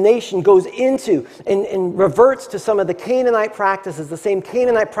the nation goes into and reverts to some of the Canaanite practices, the same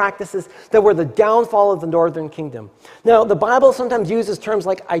Canaanite practices that were the downfall of the northern kingdom. Now, the Bible sometimes uses terms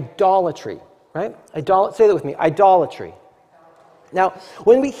like idolatry, right? Say that with me, idolatry. Now,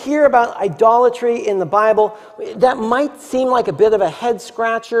 when we hear about idolatry in the Bible, that might seem like a bit of a head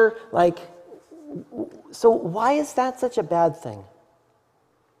scratcher, like, so why is that such a bad thing?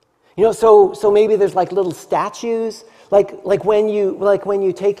 You know, so maybe there's like little statues, like when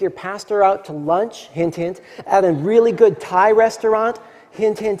you take your pastor out to lunch, hint hint, at a really good Thai restaurant,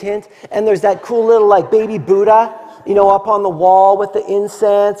 hint hint hint, and there's that cool little like baby Buddha, you know, up on the wall with the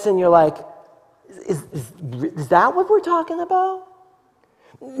incense, and you're like, is that what we're talking about?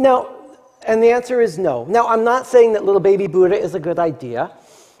 No, and the answer is no. Now, I'm not saying that little baby Buddha is a good idea,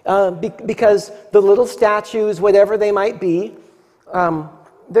 because the little statues, whatever they might be,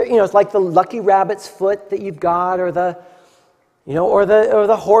 it's like the lucky rabbit's foot that you've got, or the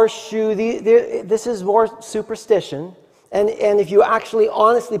horseshoe. This is more superstition, and if you actually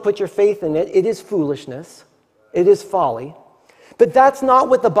honestly put your faith in it, it is foolishness, it is folly. But that's not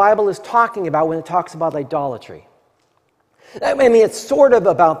what the Bible is talking about when it talks about idolatry. I mean, it's sort of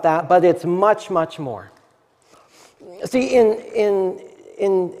about that, but it's much, much more. See, in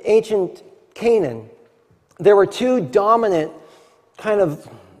ancient Canaan, there were two dominant kind of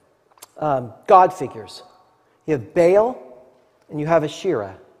God figures. You have Baal and you have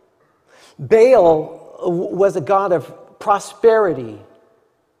Asherah. Baal was a god of prosperity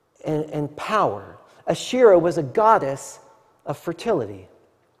and power. Asherah was a goddess of fertility.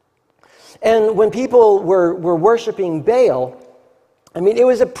 And when people were worshiping Baal, I mean, it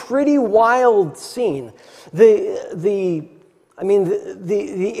was a pretty wild scene. The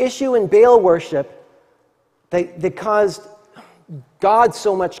issue in Baal worship that caused God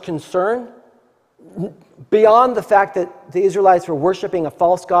so much concern, beyond the fact that the Israelites were worshiping a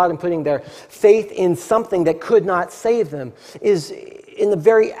false god and putting their faith in something that could not save them, is in the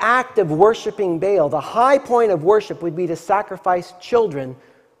very act of worshiping Baal. The high point of worship would be to sacrifice children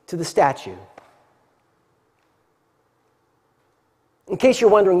to the statue. In case you're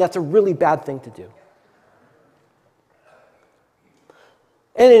wondering, that's a really bad thing to do.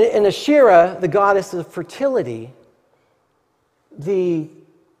 And in Asherah, the goddess of fertility, the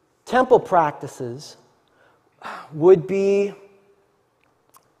temple practices would be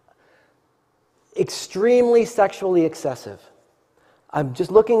extremely sexually excessive. I'm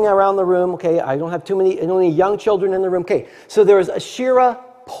just looking around the room, okay, I don't have any young children in the room. Okay, so there's Asherah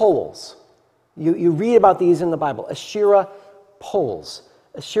poles. You read about these in the Bible, Asherah poles.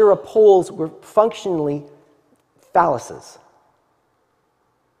 Asherah poles were functionally phalluses.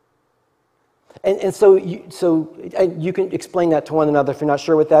 And so you can explain that to one another if you're not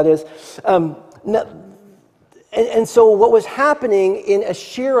sure what that is. And so what was happening in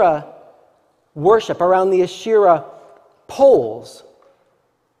Asherah worship, around the Asherah poles,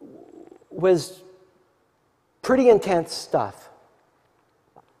 was pretty intense stuff.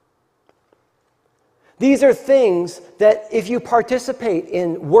 These are things that if you participate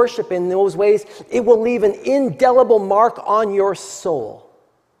in worship in those ways, it will leave an indelible mark on your soul.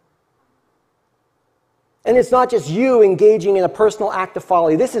 And it's not just you engaging in a personal act of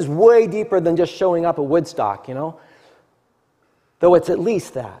folly. This is way deeper than just showing up at Woodstock, you know? Though it's at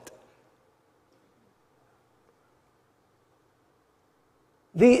least that.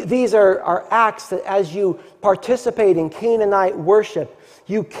 These are acts that as you participate in Canaanite worship,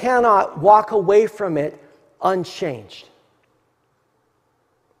 you cannot walk away from it unchanged.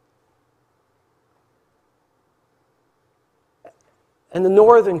 And the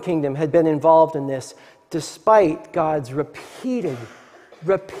northern kingdom had been involved in this despite God's repeated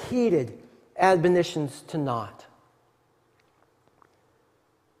admonitions to not.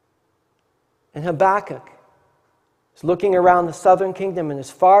 And Habakkuk is looking around the southern kingdom, and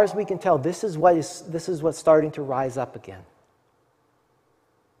as far as we can tell, this is what's starting to rise up again.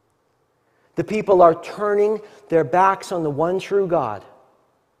 The people are turning their backs on the one true God,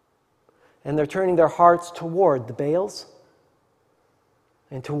 and they're turning their hearts toward the Baals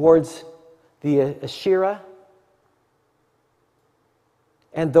and towards the Asherah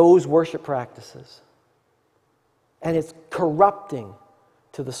and those worship practices. And it's corrupting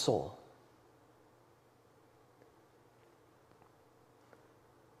to the soul.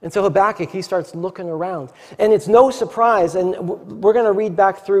 And so Habakkuk, he starts looking around. And it's no surprise, and we're going to read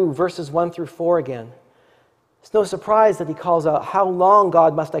back through verses 1 through 4 again. It's no surprise that he calls out, "How long,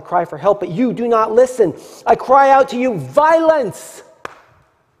 God, must I cry for help, but you do not listen? I cry out to you, violence,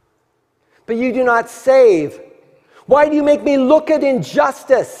 but you do not save. Why do you make me look at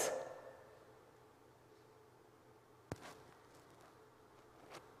injustice?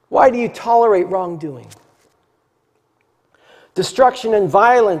 Why do you tolerate wrongdoing? Destruction and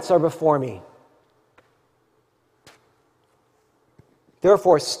violence are before me.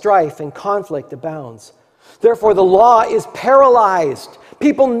 Therefore, strife and conflict abounds. Therefore, the law is paralyzed.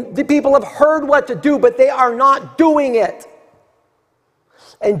 The people have heard what to do, but they are not doing it.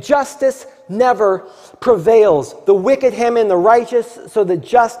 And justice never prevails. The wicked hem in the righteous, so that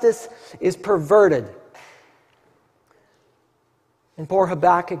justice is perverted." And poor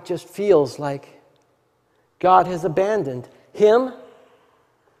Habakkuk just feels like God has abandoned him.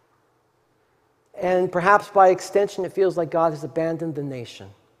 And perhaps by extension, it feels like God has abandoned the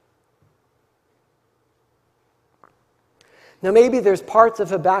nation. Now maybe there's parts of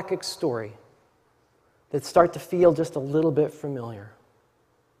Habakkuk's story that start to feel just a little bit familiar.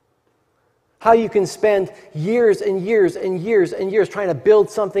 How you can spend years and years and years and years trying to build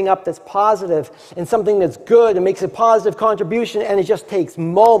something up that's positive and something that's good and makes a positive contribution, and it just takes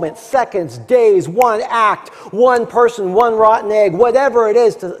moments, seconds, days, one act, one person, one rotten egg, whatever it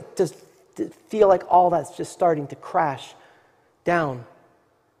is, to feel like all that's just starting to crash down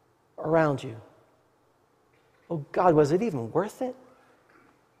around you. Oh God, was it even worth it?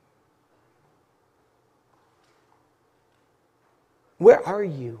 Where are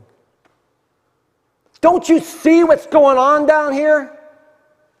you? Don't you see what's going on down here?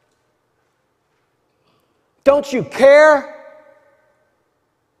 Don't you care?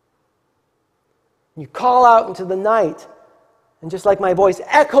 You call out into the night, and just like my voice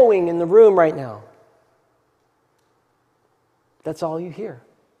echoing in the room right now, that's all you hear.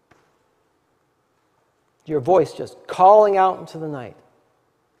 Your voice just calling out into the night.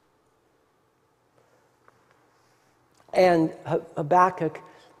 And Habakkuk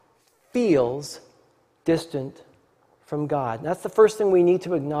feels distant from God. And that's the first thing we need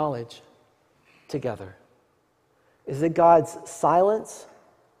to acknowledge together, is that God's silence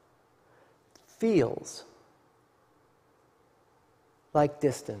feels like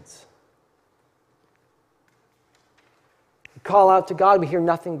distance. We call out to God, we hear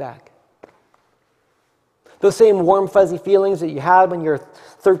nothing back. Those same warm, fuzzy feelings that you had when you're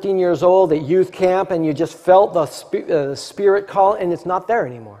 13 years old at youth camp and you just felt the Spirit call, and it's not there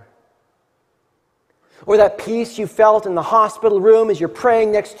anymore. Or that peace you felt in the hospital room as you're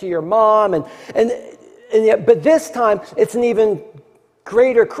praying next to your mom. And yet, but this time, it's an even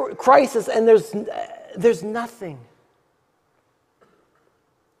greater crisis, and there's nothing.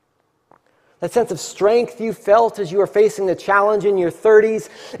 That sense of strength you felt as you were facing the challenge in your 30s,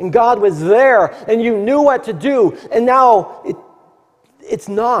 and God was there, and you knew what to do, and now it's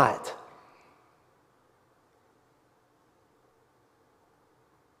not.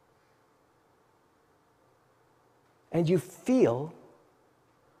 And you feel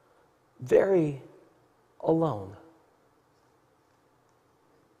very alone.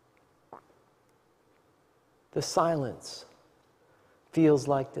 The silence feels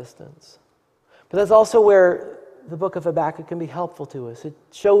like distance. But that's also where the book of Habakkuk can be helpful to us. It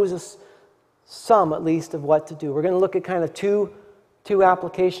shows us some, at least, of what to do. We're going to look at kind of two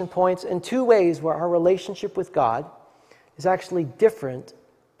application points and two ways where our relationship with God is actually different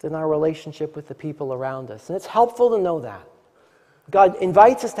than our relationship with the people around us. And it's helpful to know that. God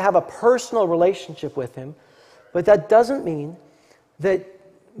invites us to have a personal relationship with Him, but that doesn't mean that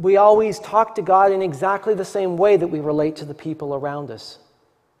we always talk to God in exactly the same way that we relate to the people around us.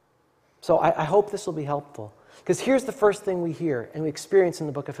 So I hope this will be helpful. Because here's the first thing we hear and we experience in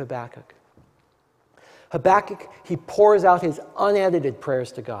the book of Habakkuk. Habakkuk, he pours out his unedited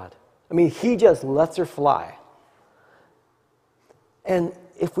prayers to God. I mean, he just lets her fly. And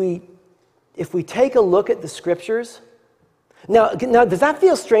if we take a look at the scriptures, now does that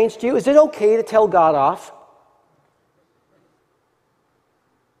feel strange to you? Is it okay to tell God off?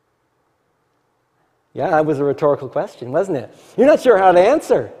 Yeah, that was a rhetorical question, wasn't it? You're not sure how to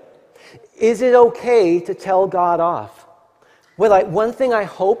answer. Is it okay to tell God off? Well, one thing I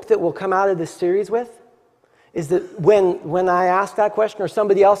hope that will come out of this series with is that when I ask that question, or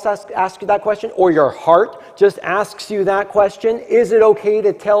somebody else asks you that question, or your heart just asks you that question, is it okay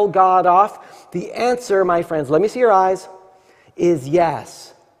to tell God off? The answer, my friends, let me see your eyes, is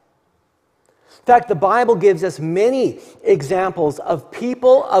yes. In fact, the Bible gives us many examples of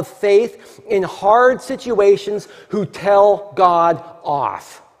people of faith in hard situations who tell God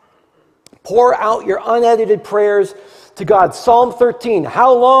off. Pour out your unedited prayers to God. Psalm 13,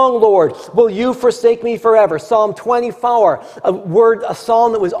 how long, Lord, will you forsake me forever? Psalm 24, a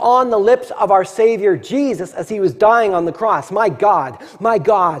psalm that was on the lips of our Savior Jesus as He was dying on the cross. My God,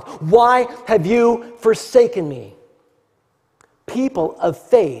 why have you forsaken me? People of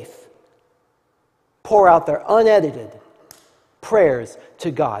faith pour out their unedited prayers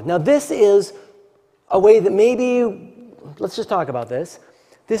to God. Now this is a way that maybe, let's just talk about this.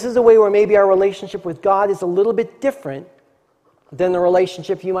 This is a way where maybe our relationship with God is a little bit different than the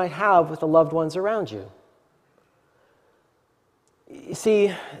relationship you might have with the loved ones around you. You see,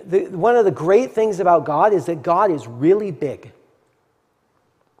 one of the great things about God is that God is really big.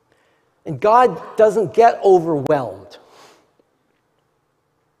 And God doesn't get overwhelmed.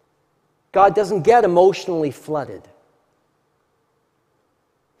 God doesn't get emotionally flooded.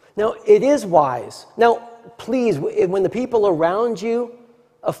 Now, it is wise. Now, please, when the people around you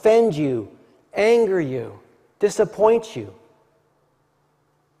offend you, anger you, disappoint you,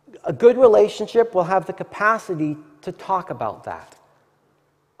 a good relationship will have the capacity to talk about that.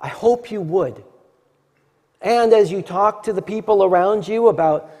 I hope you would. And as you talk to the people around you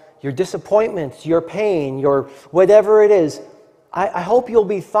about your disappointments, your pain, your whatever it is, I hope you'll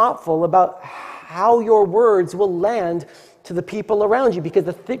be thoughtful about how your words will land to the people around you, because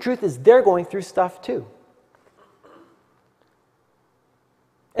the truth is they're going through stuff too.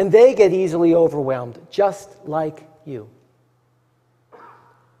 And they get easily overwhelmed, just like you.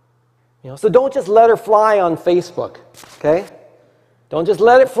 So don't just let her fly on Facebook, okay? Don't just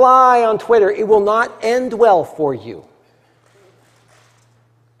let it fly on Twitter. It will not end well for you.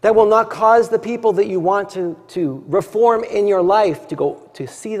 That will not cause the people that you want to reform in your life to go to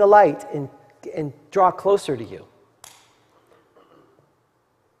see the light and draw closer to you.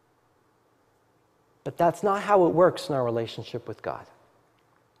 But that's not how it works in our relationship with God.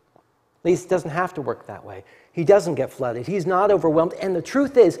 At least it doesn't have to work that way. He doesn't get flooded. He's not overwhelmed. And the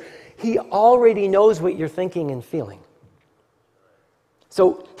truth is, He already knows what you're thinking and feeling.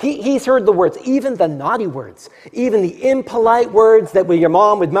 So he's heard the words, even the naughty words, even the impolite words that your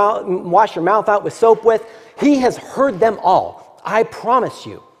mom would wash your mouth out with soap with. He has heard them all. I promise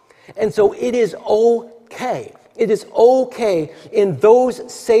you. And so it is okay. It is okay in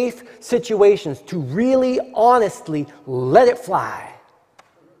those safe situations to really honestly let it fly.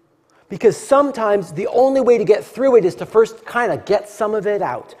 Because sometimes the only way to get through it is to first kind of get some of it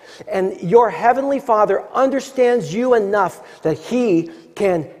out. And your Heavenly Father understands you enough that He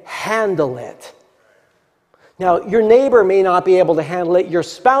can handle it. Now, your neighbor may not be able to handle it, your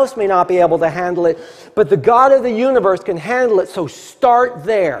spouse may not be able to handle it, but the God of the universe can handle it, so start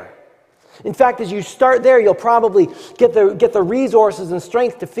there. In fact, as you start there, you'll probably get the resources and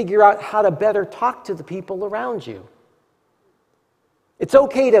strength to figure out how to better talk to the people around you. It's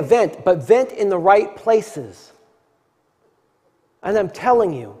okay to vent, but vent in the right places. And I'm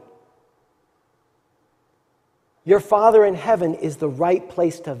telling you, your Father in heaven is the right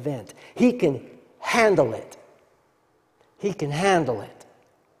place to vent. He can handle it. He can handle it.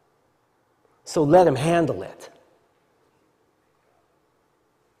 So let Him handle it.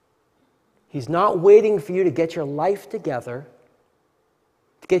 He's not waiting for you to get your life together,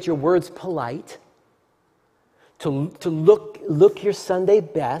 to get your words polite, to look your Sunday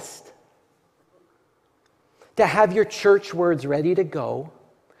best, to have your church words ready to go.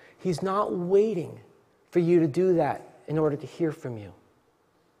 He's not waiting for you to do that in order to hear from you.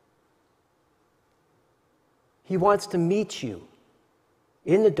 He wants to meet you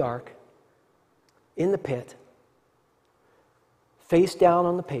in the dark, in the pit, face down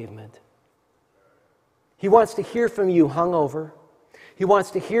on the pavement. He wants to hear from you hungover. He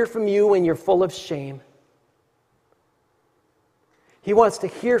wants to hear from you when you're full of shame. He wants to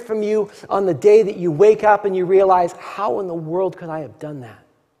hear from you on the day that you wake up and you realize, how in the world could I have done that?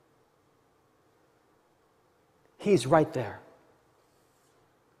 He's right there.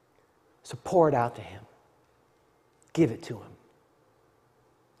 So pour it out to him. Give it to him.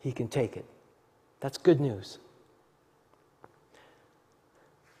 He can take it. That's good news.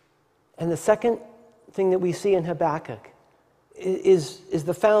 And the second thing that we see in Habakkuk is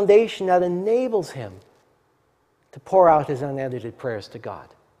the foundation that enables him to pour out his unedited prayers to God.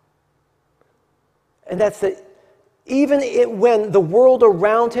 And that's that even when the world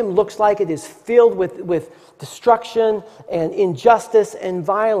around him looks like it is filled with destruction and injustice and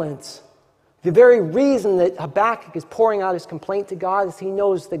violence, the very reason that Habakkuk is pouring out his complaint to God is he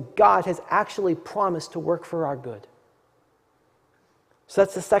knows that God has actually promised to work for our good. So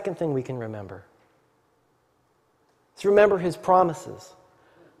that's the second thing we can remember. Let's remember his promises.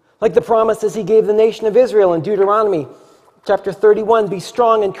 Like the promises he gave the nation of Israel in Deuteronomy chapter 31, be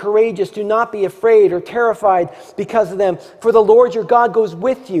strong and courageous, do not be afraid or terrified because of them, for the Lord your God goes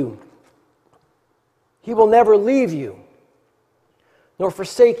with you. He will never leave you, nor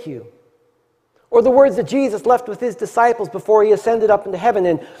forsake you. Or the words that Jesus left with his disciples before he ascended up into heaven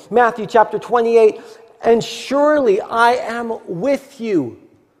in Matthew chapter 28, and surely I am with you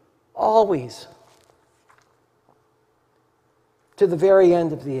always, to the very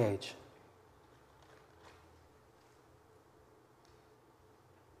end of the age.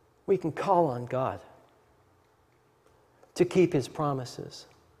 We can call on God to keep his promises.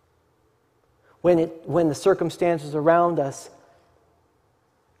 When the circumstances around us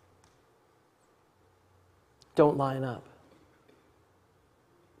don't line up.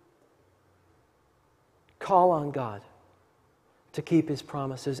 Call on God to keep his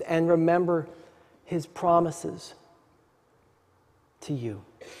promises and remember his promises to you.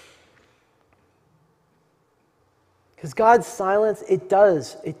 Because God's silence, it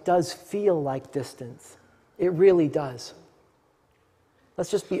does feel like distance. It really does.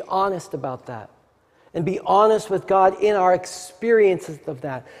 Let's just be honest about that. And be honest with God in our experiences of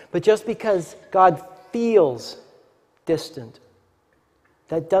that. But just because God feels distant,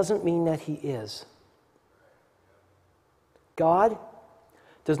 that doesn't mean that he is. God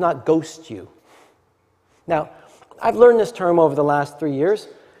does not ghost you. Now, I've learned this term over the last 3 years.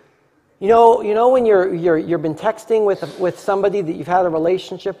 You know when you've been texting with somebody that you've had a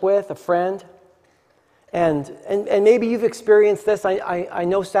relationship with, a friend, and maybe you've experienced this. I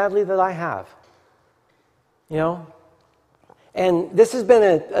know sadly that I have. You know? And this has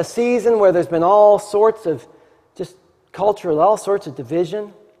been a season where there's been all sorts of just cultural, all sorts of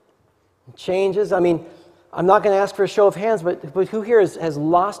division and changes. I mean, I'm not going to ask for a show of hands, but who here has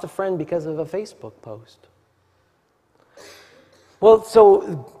lost a friend because of a Facebook post? Well, so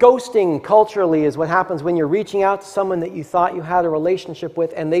ghosting culturally is what happens when you're reaching out to someone that you thought you had a relationship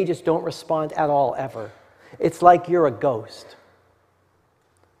with and they just don't respond at all, ever. It's like you're a ghost.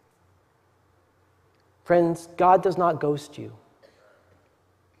 Friends, God does not ghost you.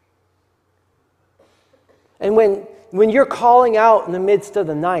 And when you're calling out in the midst of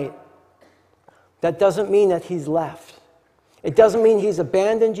the night, that doesn't mean that he's left. It doesn't mean he's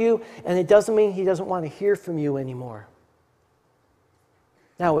abandoned you, and it doesn't mean he doesn't want to hear from you anymore.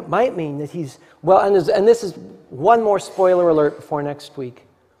 Now, it might mean that he's, well, and this is one more spoiler alert before next week.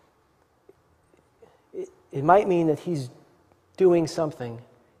 It might mean that he's doing something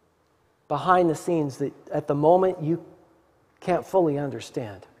behind the scenes that at the moment you can't fully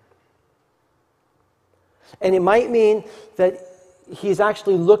understand. And it might mean that he's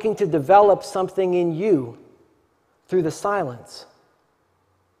actually looking to develop something in you through the silence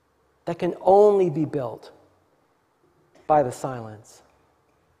that can only be built by the silence.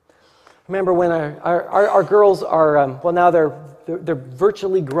 Remember when our girls are, well, now they're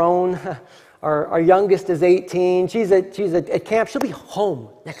virtually grown. Our youngest is 18. She's at camp. She'll be home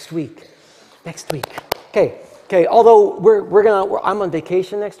next week. Okay. Although I'm on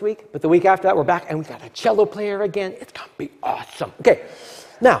vacation next week, but the week after that we're back and we got a cello player again. It's gonna be awesome. Okay.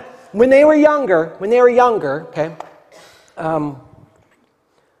 Now, when they were younger, okay,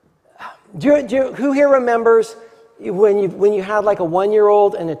 Who here remembers when you had like a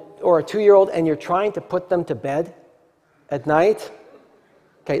 1-year-old or a 2-year-old and you're trying to put them to bed at night?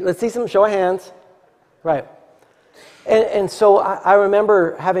 Okay, let's see some show of hands. Right. And so I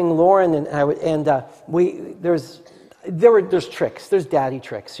remember having Lauren there's tricks. There's daddy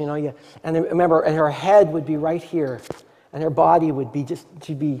tricks, you know. And I remember, and her head would be right here, and her body would be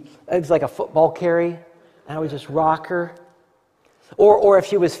it was like a football carry, and I would just rock her. Or if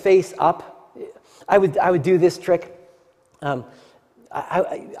she was face up, I would do this trick.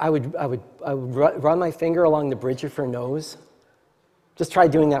 I would run my finger along the bridge of her nose. Just try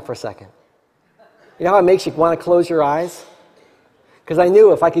doing that for a second. You know how it makes you want to close your eyes? Because I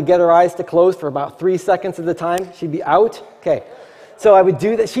knew if I could get her eyes to close for about 3 seconds at a time, she'd be out. Okay. So I would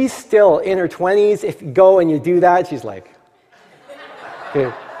do that. She's still in her 20s. If you go and you do that, she's like,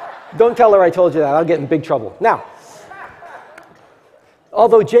 okay. Don't tell her I told you that. I'll get in big trouble. Now,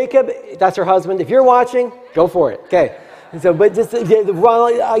 although Jacob, that's her husband, if you're watching, go for it. Okay. So, but just we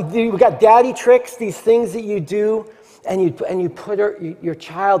got daddy tricks, these things that you do, and you put your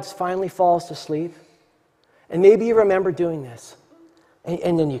child finally falls to sleep. And maybe you remember doing this.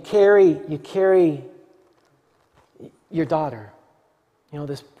 And then you carry your daughter. You know,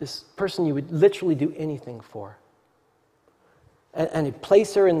 this person you would literally do anything for. And you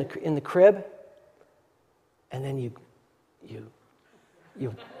place her in the crib, and then you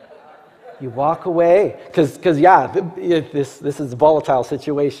walk away. Because this is a volatile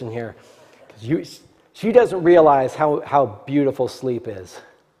situation here. Because she doesn't realize how beautiful sleep is.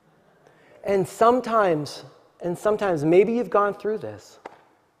 And sometimes maybe you've gone through this.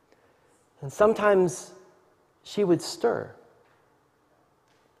 And sometimes she would stir.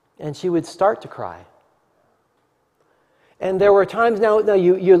 And she would start to cry. And there were times now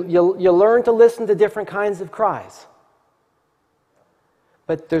you learn to listen to different kinds of cries.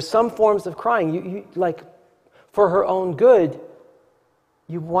 But there's some forms of crying. You like, for her own good,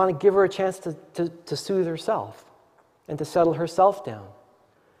 you want to give her a chance to soothe herself and to settle herself down.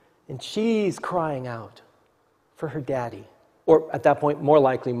 And she's crying out for her daddy. Or at that point, more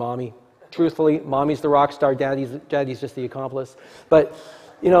likely, mommy. Truthfully, mommy's the rock star, daddy's just the accomplice. But,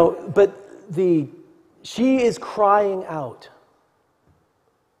 she is crying out.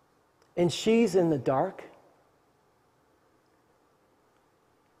 And she's in the dark.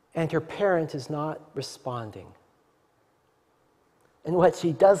 And her parent is not responding. And what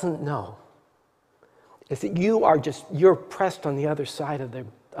she doesn't know is that you're pressed on the other side of the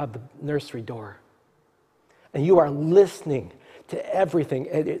nursery door. And you are listening to everything,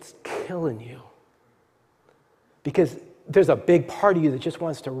 and it's killing you. Because there's a big part of you that just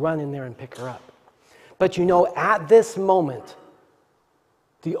wants to run in there and pick her up. But you know, at this moment,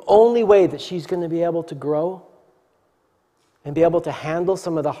 the only way that she's going to be able to grow and be able to handle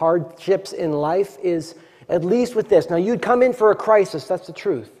some of the hardships in life is at least with this. Now, you'd come in for a crisis, that's the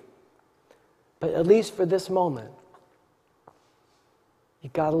truth. But at least for this moment,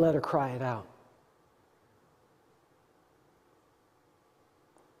 you've got to let her cry it out.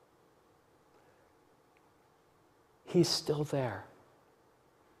 He's still there.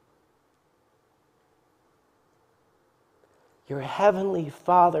 Your heavenly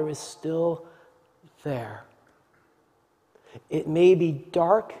Father is still there. It may be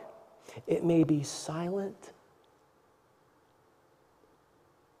dark, it may be silent,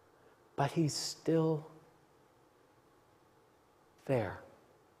 but He's still there.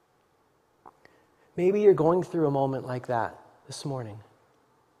 Maybe you're going through a moment like that this morning.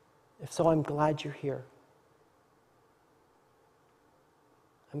 If so, I'm glad you're here.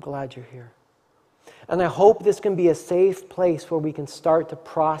 I'm glad you're here. And I hope this can be a safe place where we can start to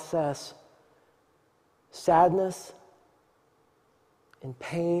process sadness and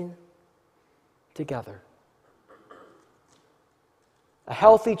pain together. A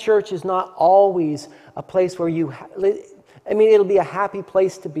healthy church is not always a place where it'll be a happy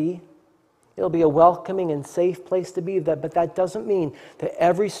place to be. It'll be a welcoming and safe place to be, but that doesn't mean that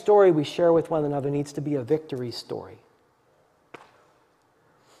every story we share with one another needs to be a victory story.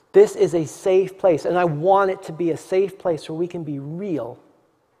 This is a safe place, and I want it to be a safe place where we can be real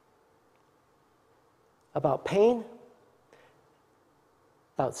about pain,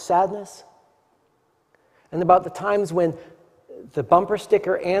 about sadness, and about the times when the bumper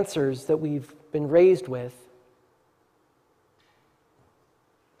sticker answers that we've been raised with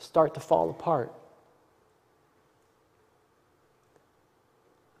start to fall apart.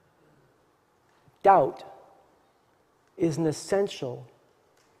 Doubt is an essential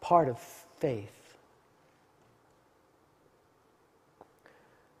part of faith.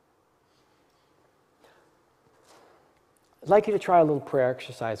 I'd like you to try a little prayer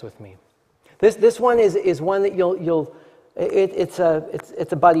exercise with me. This one is one that it's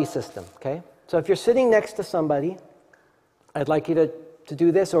a buddy system, okay? So if you're sitting next to somebody, I'd like you to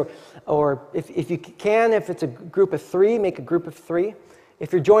do this, or if you can, if it's a group of 3, make a group of 3.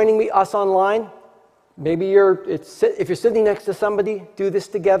 If you're joining us online, maybe if you're sitting next to somebody, do this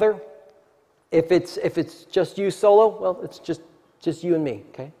together. If it's just you solo, well, it's just you and me,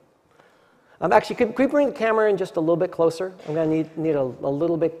 okay? Actually, could we bring the camera in just a little bit closer? I'm going to need a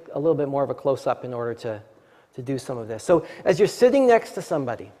little bit more of a close-up in order to do some of this. So as you're sitting next to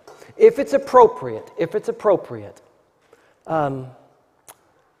somebody, if it's appropriate,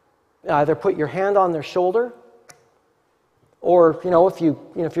 either put your hand on their shoulder, or if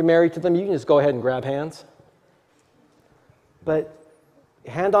you're married to them, you can just go ahead and grab hands. But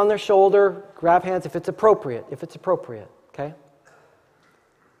hand on their shoulder, grab hands if it's appropriate, okay?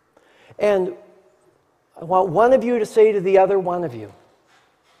 And I want one of you to say to the other one of you,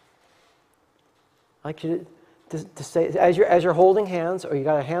 I'd like you to say, as you're holding hands, or you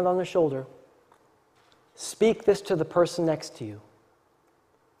got a hand on their shoulder, speak this to the person next to you.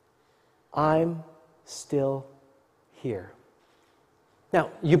 I'm still here.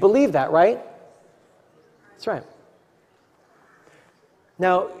 Now, you believe that, right? That's right.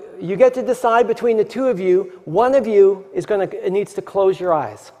 Now, you get to decide between the two of you. One of you needs to close your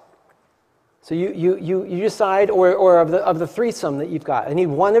eyes. So you decide, or of the threesome that you've got, I need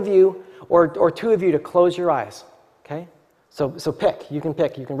one of you or two of you to close your eyes. Okay? So pick. You can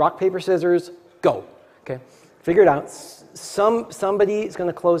pick. You can rock, paper, scissors, go. Okay? Figure it out. Somebody is going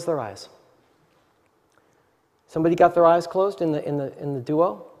to close their eyes. Somebody got their eyes closed in the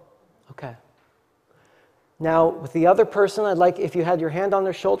duo? Okay. Now, with the other person, I'd like, if you had your hand on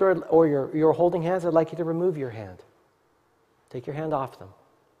their shoulder or you're holding hands, I'd like you to remove your hand. Take your hand off them.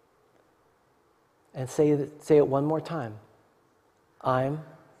 And say it one more time. I'm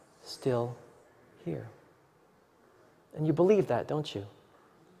still here. And you believe that, don't you?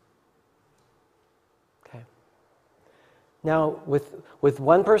 Okay. Now, with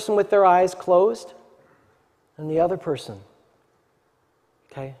one person with their eyes closed, and the other person,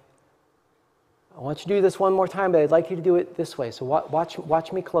 okay? I want you to do this one more time, but I'd like you to do it this way. So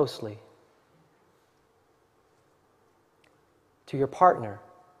watch me closely. To your partner,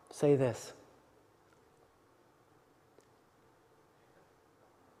 say this.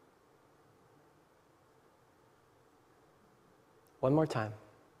 One more time.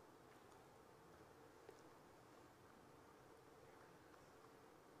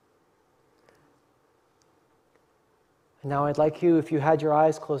 And now I'd like you, if you had your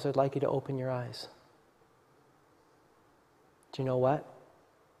eyes closed, I'd like you to open your eyes. Do you know what?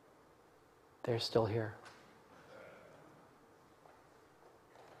 They're still here.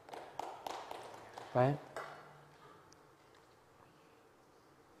 Right?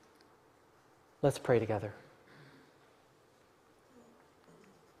 Let's pray together.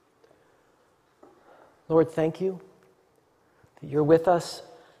 Lord, thank you that you're with us,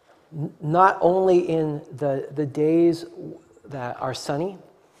 not only in the days that are sunny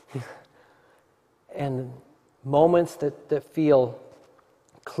and moments that feel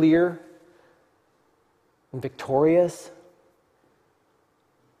clear and victorious,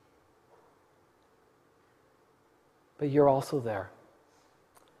 but you're also there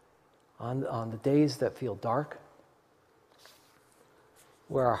on the days that feel dark,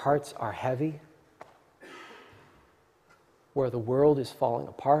 where our hearts are heavy, where the world is falling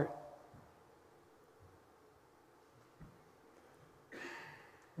apart.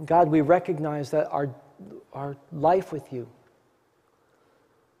 God, we recognize that our life with you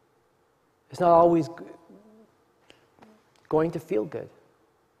is not always going to feel good.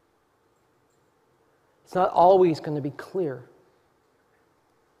 It's not always going to be clear.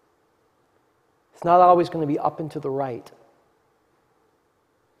 It's not always going to be up and to the right.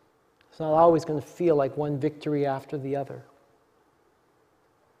 It's not always going to feel like one victory after the other.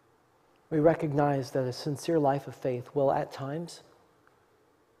 We recognize that a sincere life of faith will at times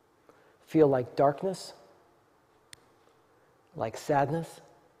feel like darkness, like sadness,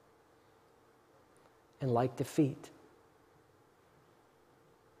 and like defeat.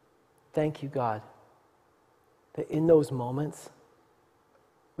 Thank you, God, that in those moments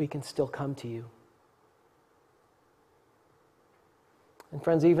we can still come to you. And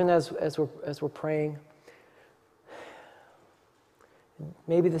friends, even as we're praying,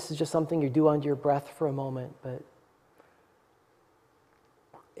 maybe this is just something you do under your breath for a moment, but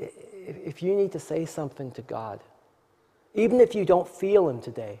if you need to say something to God, even if you don't feel Him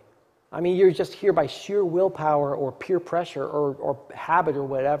today, I mean, you're just here by sheer willpower or peer pressure or habit or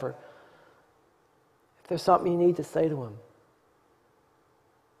whatever, if there's something you need to say to Him,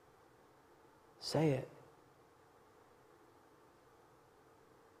 Say it.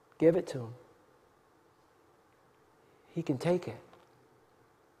 Give it to him. He can take it.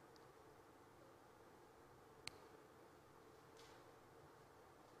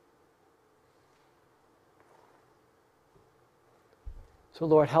 So,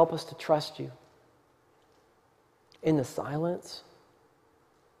 Lord, help us to trust you in the silence,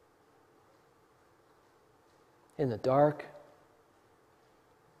 in the dark,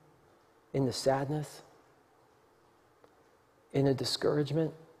 in the sadness, in the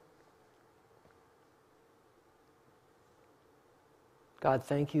discouragement. God,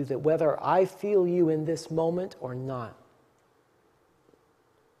 thank you that whether I feel you in this moment or not,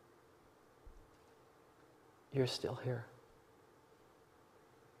 you're still here.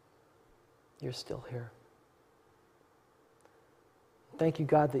 You're still here. Thank you,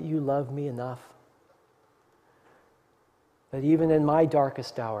 God, that you love me enough that even in my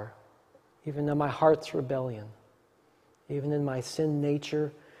darkest hour, even in my heart's rebellion, even in my sin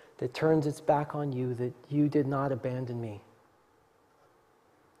nature that turns its back on you, that you did not abandon me.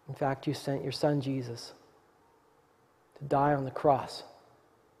 In fact, you sent your son Jesus to die on the cross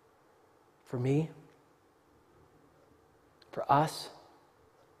for me, for us,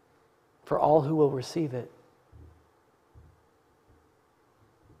 for all who will receive it.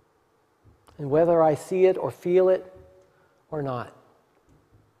 And whether I see it or feel it or not,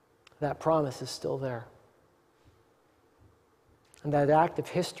 that promise is still there. And that act of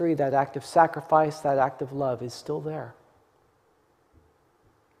history, that act of sacrifice, that act of love is still there.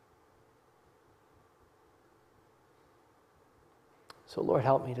 So, Lord,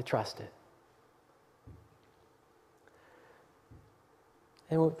 help me to trust it.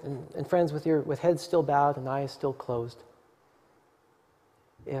 And friends, with heads still bowed and eyes still closed,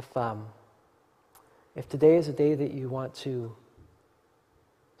 if today is a day that you want to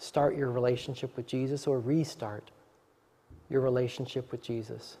start your relationship with Jesus or restart your relationship with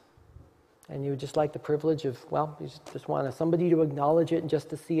Jesus, and you would just like the privilege of, you just want somebody to acknowledge it and just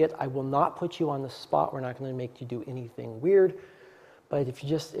to see it, I will not put you on the spot. We're not going to make you do anything weird. But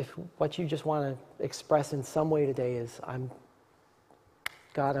if what you just want to express in some way today is,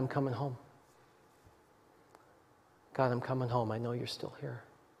 God, I'm coming home. God, I'm coming home. I know you're still here.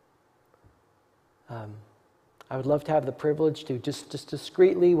 I would love to have the privilege to just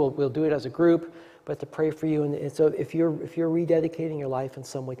discreetly, we'll do it as a group, but to pray for you. And so if you're rededicating your life in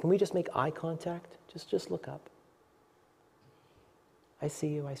some way, can we just make eye contact? Just look up. I see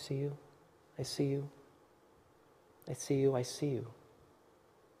you, I see you, I see you, I see you, I see you.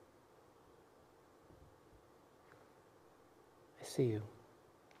 I see you.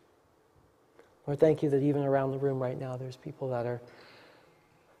 Lord, thank you that even around the room right now, there's people that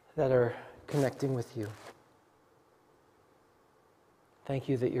are connecting with you. Thank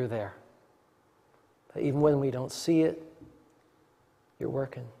you that you're there. That even when we don't see it, you're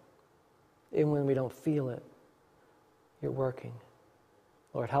working. Even when we don't feel it, you're working.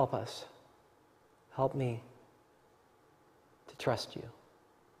 Lord, help us. Help me to trust you.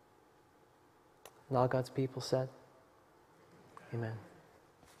 And all God's people said, amen.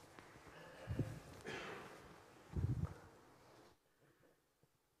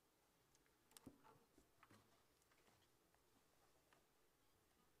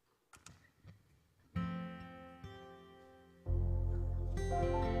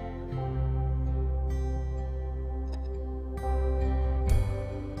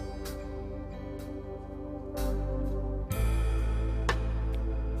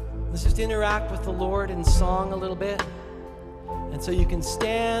 Let's just interact with the Lord in song a little bit. And so you can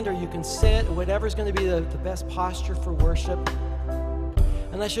stand or you can sit, or whatever's going to be the best posture for worship.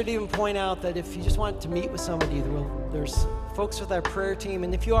 And I should even point out that if you just want to meet with somebody, there's folks with our prayer team.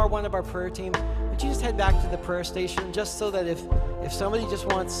 And if you are one of our prayer team, would you just head back to the prayer station, just so that if somebody just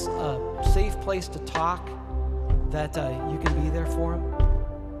wants a safe place to talk, that you can be there for them.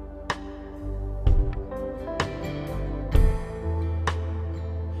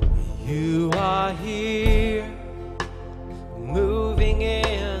 You are here, moving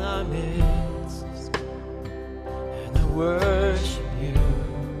in our midst, and I worship you.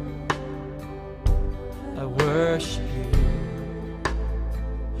 I worship you.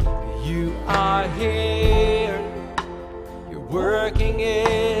 You are here, you're working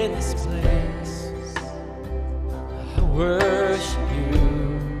in this place. I worship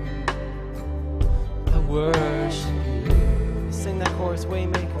you. I worship you. Sing that chorus,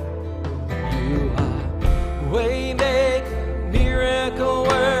 Waymaker. You are Waymaker, miracle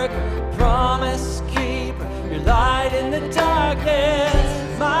worker, promise keeper, your light in the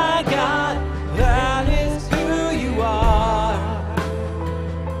darkness. My God, that is who you are.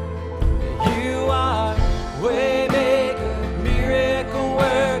 You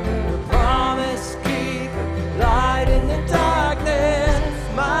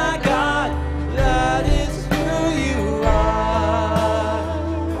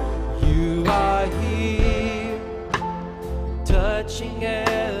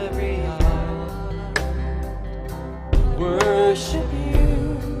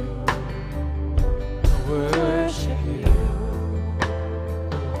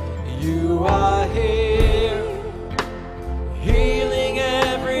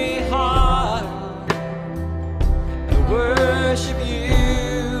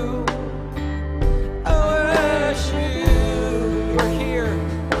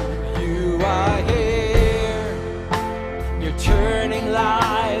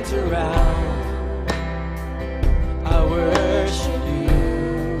lights around. I worship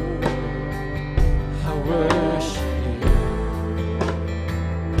you. I worship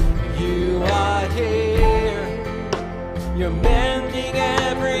you. You are here. You're mending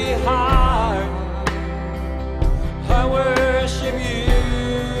every heart. I worship you.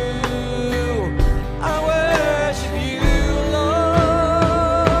 I worship you, Lord.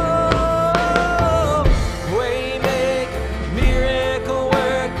 Waymaker, miracle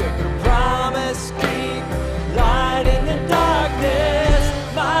worker, promise keeper, light in the darkness.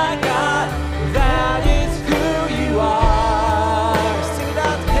 My God, that is who you are. Sing it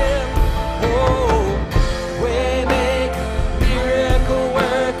out to him. Oh, waymaker, miracle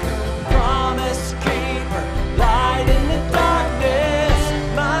worker, promise keeper, light in the darkness.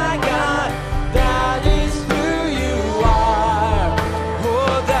 My God, that is who you are.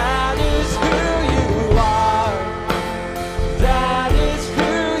 Oh, that is who you are. That is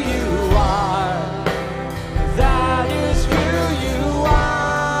who you are. That is who you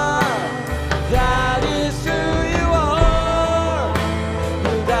are. That is who you are.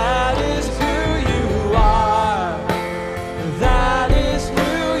 That is who you are. That is who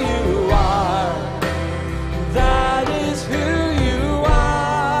you are. That is who you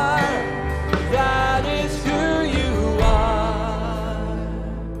are. That is who you are.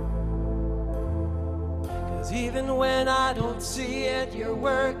 'Cause even when I don't see it, you're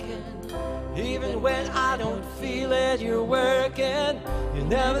working. Even when I don't feel it, you're working. You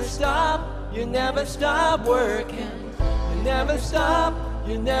never stop, you never stop working. You never stop,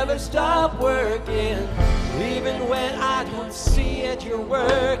 you never stop working. Even when I don't see it, you're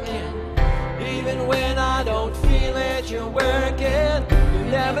working. Even when I don't feel it, you're working. You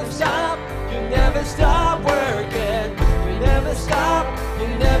never stop, you never stop working. You never stop, you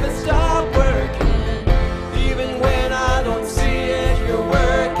never stop working. Even when I don't see it, you're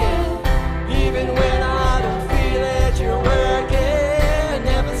working. Even when I don't feel it, you're working. You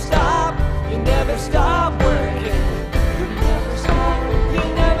never stop, you never stop working. You never stop, you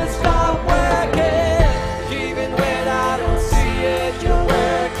never stop working. Even when I don't see it, you're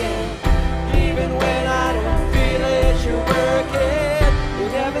working. Even when I don't feel it, you're working. You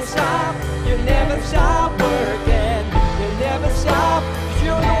never stop, you never stop working. You never stop, 'cause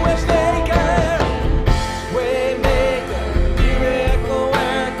you're the way maker. Waymaker, miracle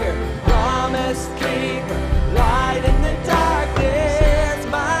worker, promise keeper, light in the darkness.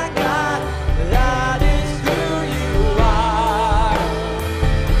 My God, that is who you are.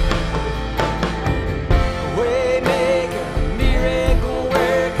 Waymaker, miracle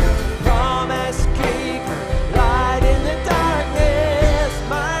worker, promise keeper, light in the darkness.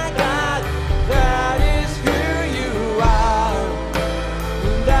 My God, that is who you are.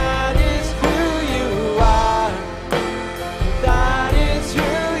 That is who you are. That is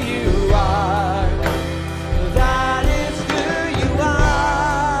who you are. That is who you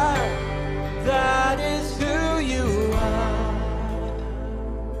are. That is who you are.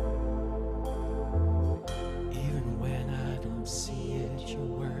 Even when I don't see it,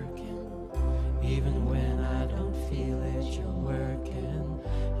 you're working. Even when I don't feel it, you're working.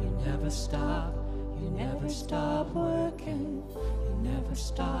 You never stop, you never stop working. You never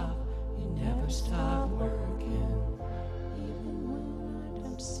stop, you never stop working. Even when I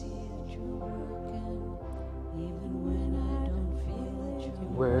don't see it, you're working. Even when I don't feel it,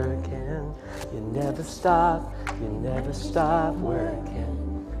 you're working. You never stop, you never stop working.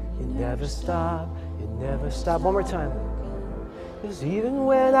 You never stop, you never stop. One more time. 'Cause even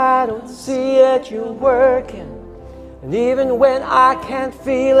when I don't see it, you're working. And even when I can't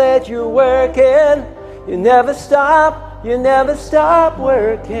feel it, you're working. You never stop, you never stop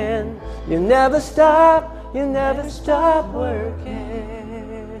working. You never stop, you never stop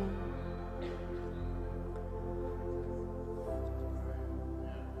working.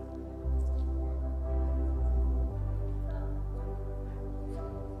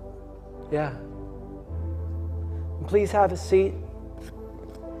 Yeah. Please have a seat.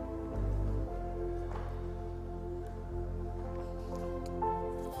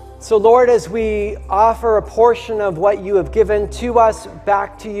 So, Lord, as we offer a portion of what you have given to us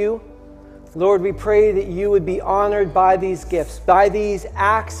back to you, Lord, we pray that you would be honored by these gifts, by these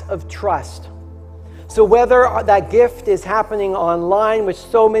acts of trust. So whether that gift is happening online, which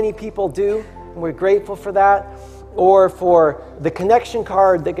so many people do, and we're grateful for that, or for the connection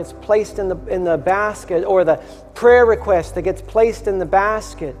card that gets placed in the basket, or the prayer request that gets placed in the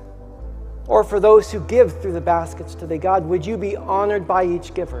basket, or for those who give through the baskets today, God, would you be honored by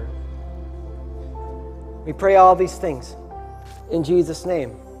each giver? We pray all these things in Jesus'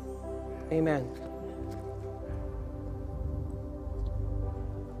 name. Amen.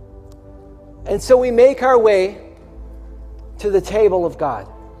 And so we make our way to the table of God.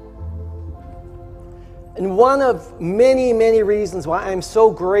 And one of many, many reasons why I'm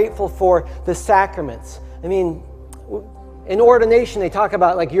so grateful for the sacraments. I mean, in ordination, they talk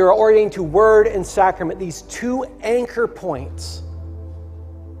about like you're ordained to word and sacrament, these two anchor points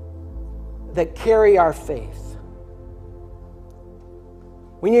that carry our faith.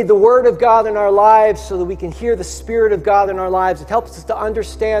 We need the Word of God in our lives so that we can hear the Spirit of God in our lives. It helps us to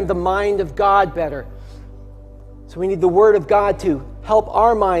understand the mind of God better. So we need the Word of God to help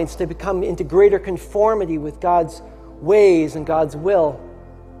our minds to become into greater conformity with God's ways and God's will.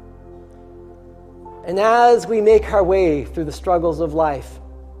 And as we make our way through the struggles of life,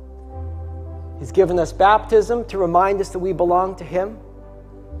 He's given us baptism to remind us that we belong to Him.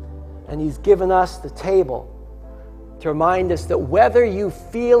 And He's given us the table to remind us that whether you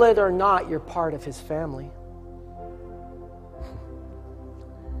feel it or not, you're part of His family.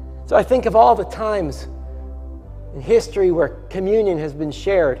 So I think of all the times in history where communion has been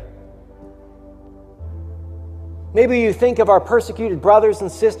shared. Maybe you think of our persecuted brothers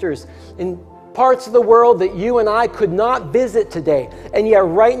and sisters in parts of the world that you and I could not visit today. And yet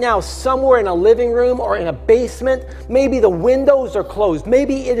right now, somewhere in a living room or in a basement, maybe the windows are closed.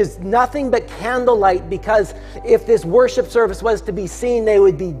 Maybe it is nothing but candlelight, because if this worship service was to be seen, they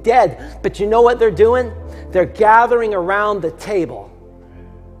would be dead. But you know what they're doing? They're gathering around the table.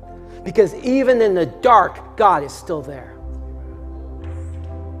 Because even in the dark, God is still there.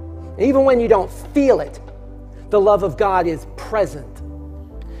 Even when you don't feel it, the love of God is present.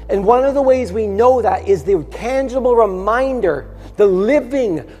 And one of the ways we know that is the tangible reminder, the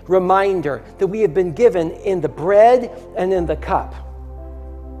living reminder that we have been given in the bread and in the cup.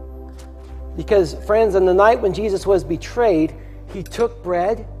 Because, friends, on the night when Jesus was betrayed, He took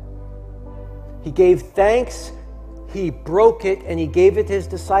bread, He gave thanks, He broke it, and He gave it to His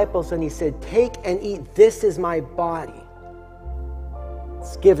disciples, and He said, "Take and eat, this is my body.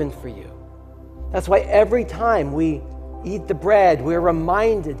 It's given for you." That's why every time we eat the bread, we're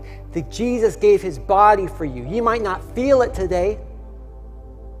reminded that Jesus gave His body for you. You might not feel it today.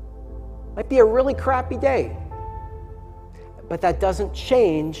 Might be a really crappy day. But that doesn't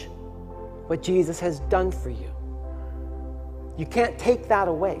change what Jesus has done for you. You can't take that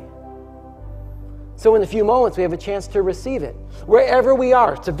away. So in a few moments, we have a chance to receive it. Wherever we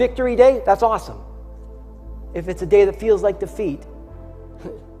are, it's a victory day, that's awesome. If it's a day that feels like defeat,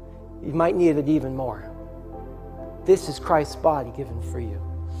 you might need it even more. This is Christ's body given for you.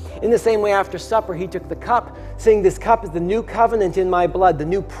 In the same way, after supper, He took the cup, saying, "This cup is the new covenant in my blood, the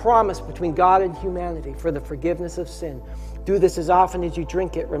new promise between God and humanity for the forgiveness of sin. Do this as often as you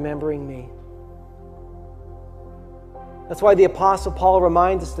drink it, remembering me." That's why the Apostle Paul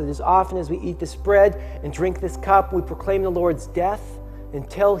reminds us that as often as we eat this bread and drink this cup, we proclaim the Lord's death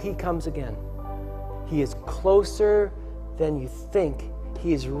until He comes again. He is closer than you think.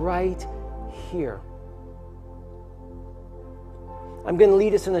 He is right here. I'm going to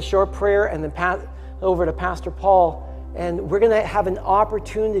lead us in a short prayer and then pass over to Pastor Paul. And we're going to have an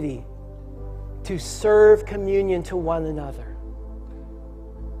opportunity to serve communion to one another,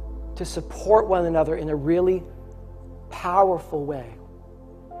 to support one another in a really powerful way.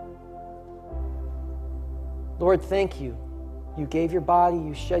 Lord, thank you. You gave your body,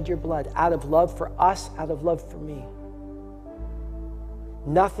 you shed your blood out of love for us, out of love for me.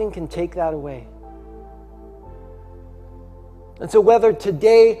 Nothing can take that away. And so whether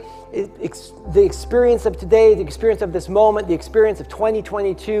today, the experience of today, the experience of this moment, the experience of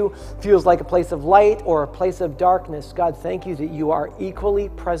 2022 feels like a place of light or a place of darkness, God, thank you that you are equally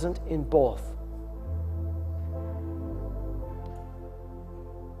present in both.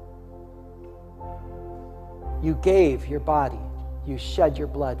 You gave your body, you shed your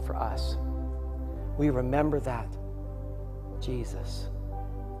blood for us. We remember that, Jesus.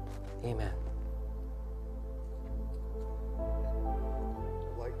 Amen.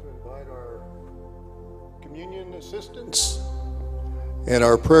 Communion assistants and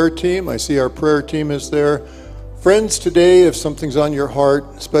our prayer team. I see our prayer team is there. Friends, today, if something's on your heart,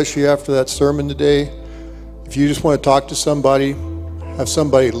 especially after that sermon today, if you just want to talk to somebody, have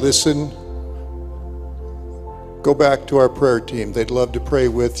somebody listen, go back to our prayer team. They'd love to pray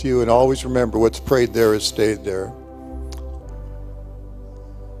with you, and always remember what's prayed there has stayed there.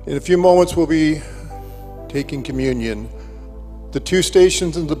 In a few moments, we'll be taking communion. The 2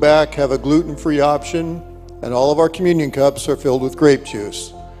 stations in the back have a gluten-free option, and all of our communion cups are filled with grape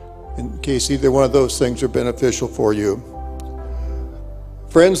juice, in case either one of those things are beneficial for you.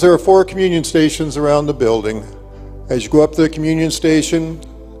 Friends, there are 4 communion stations around the building. As you go up to the communion station,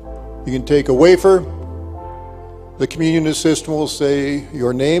 you can take a wafer, The communion assistant will say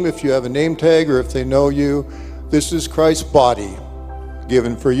your name if you have a name tag or if they know you. This is Christ's body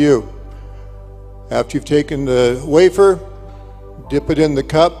given for you. After you've taken the wafer, dip it in the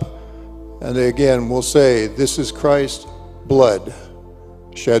cup, and again we'll say, this is Christ's blood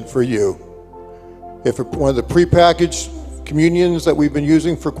shed for you. If one of the prepackaged communions that we've been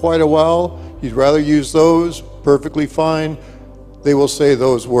using for quite a while, you'd rather use those, perfectly fine. They will say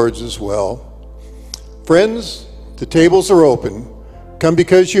those words as well. Friends, the tables are open. Come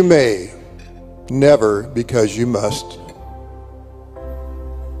because you may, never because you must.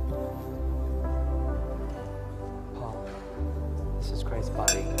 Paul, this is Christ's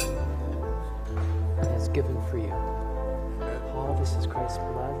body. It's given for you. Paul, this is Christ's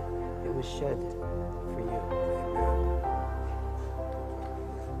blood. It was shed for you.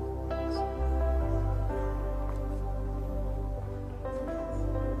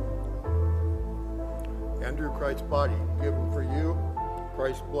 Andrew, Christ's body given for you,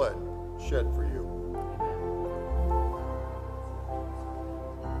 Christ's blood shed for you.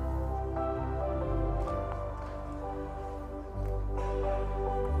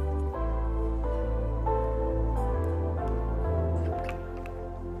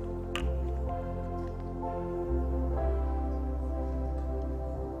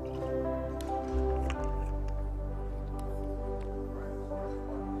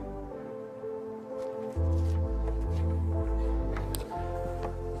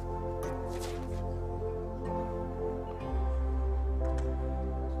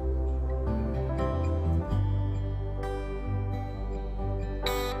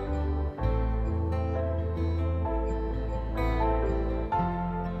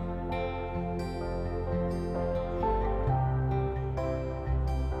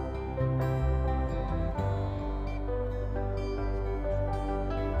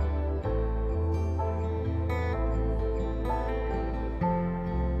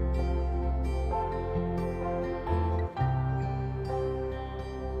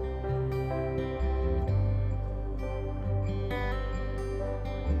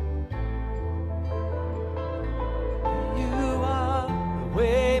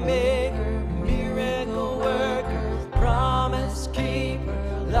 Waymaker, miracle worker, promise keeper,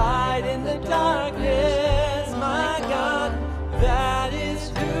 light in the darkness, my God, that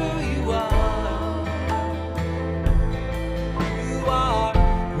is who you are. You are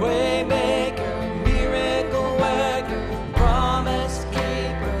waymaker, miracle worker, promise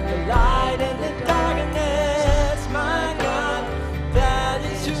keeper, light in the darkness, my God, that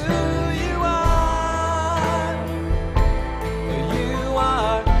is who you are. You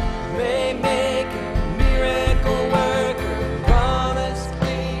are waymaker, miracle worker, promise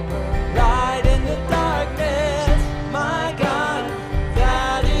keeper, light in the darkness, my God,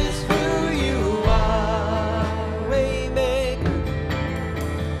 that is who you are. Waymaker,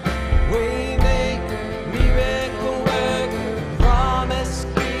 waymaker, miracle worker, promise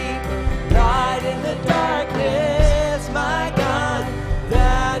keeper, light in the darkness, my God,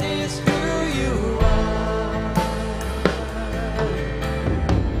 that is who you are.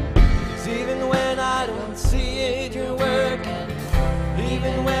 'Cause even when I don't see it, you're working.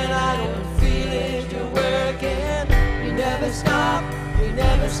 Even when I don't feel it, you're working. You never stop working.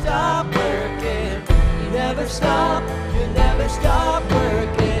 You never stop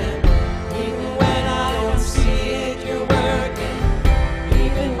working. Even when I don't see it, you're working.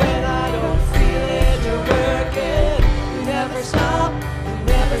 Even when I don't feel it, you're working. You never stop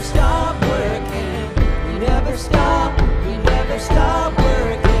working. You never stop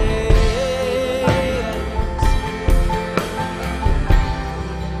working.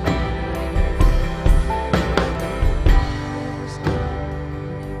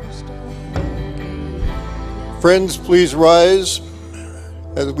 Friends, please rise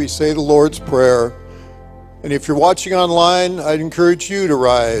as we say the Lord's Prayer. And if you're watching online, I'd encourage you to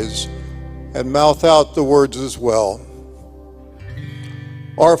rise and mouth out the words as well.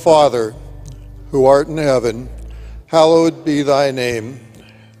 Our Father, who art in heaven, hallowed be thy name.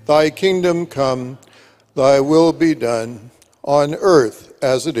 Thy kingdom come, thy will be done, on earth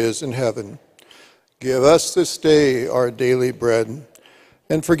as it is in heaven. Give us this day our daily bread,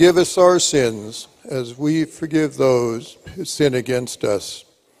 and forgive us our sins, as we forgive those who sin against us.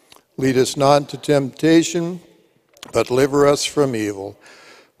 Lead us not into temptation, but deliver us from evil.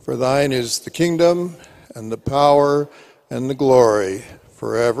 For thine is the kingdom, and the power, and the glory,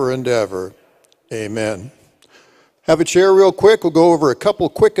 forever and ever. Amen. Have a chair real quick. We'll go over a couple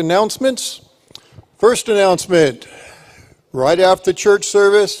quick announcements. First announcement, right after church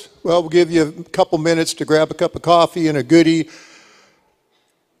service, well, we'll give you a couple minutes to grab a cup of coffee and a goodie.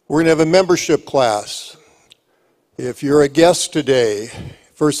 We're going to have a membership class. If you're a guest today,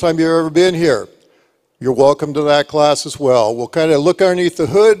 first time you've ever been here, you're welcome to that class as well. We'll kind of look underneath the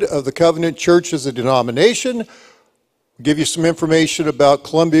hood of the Covenant Church as a denomination, give you some information about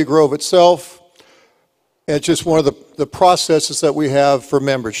Columbia Grove itself, and it's just one of the processes that we have for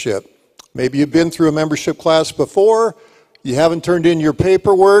membership. Maybe you've been through a membership class before, you haven't turned in your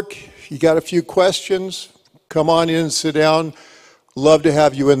paperwork, you got a few questions, come on in and sit down. Love to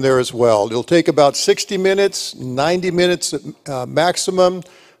have you in there as well. It'll take about 60 minutes, 90 minutes at maximum,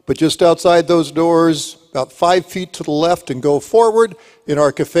 but just outside those doors, about 5 feet to the left and go forward in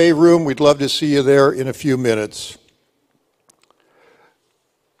our cafe room. We'd love to see you there in a few minutes.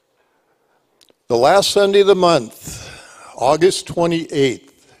 The last Sunday of the month, August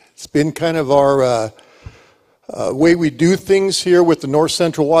 28th. It's been kind of our way we do things here with the North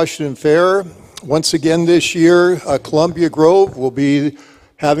Central Washington Fair. Once again this year, Columbia Grove will be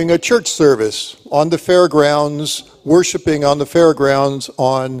having a church service on the fairgrounds, worshiping on the fairgrounds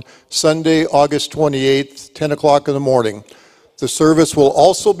on Sunday, August 28th, 10 o'clock in the morning. The service will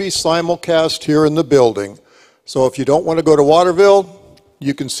also be simulcast here in the building. So if you don't want to go to Waterville,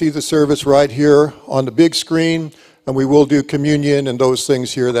 you can see the service right here on the big screen, and we will do communion and those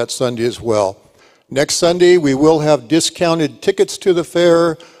things here that Sunday as well. Next Sunday, we will have discounted tickets to the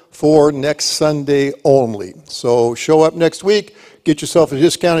fair for next Sunday only. So show up next week, get yourself a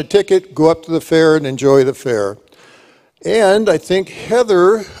discounted ticket, go up to the fair and enjoy the fair. And I think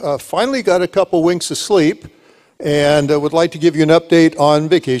Heather finally got a couple winks of sleep and would like to give you an update on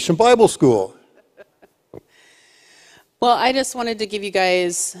Vacation Bible School. Well, I just wanted to give you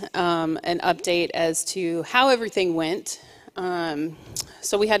guys an update as to how everything went.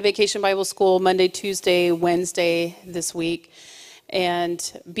 So we had Vacation Bible School Monday, Tuesday, Wednesday this week.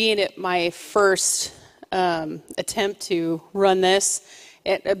 And being it my first attempt to run this,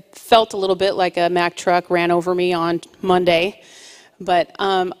 it felt a little bit like a Mack truck ran over me on Monday. But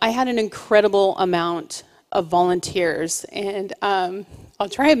I had an incredible amount of volunteers. And I'll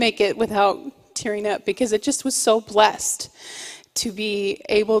try and make it without tearing up because it just was so blessed to be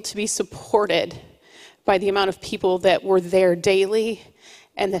able to be supported by the amount of people that were there daily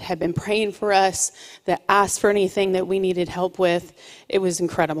and that had been praying for us, that asked for anything that we needed help with. It was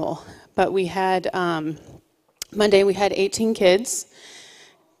incredible. But we had, Monday we had 18 kids.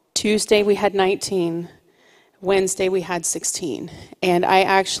 Tuesday we had 19. Wednesday we had 16. And I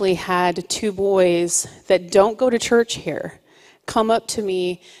actually had 2 boys that don't go to church here come up to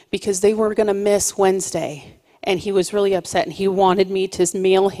me because they were going to miss Wednesday. And he was really upset, and he wanted me to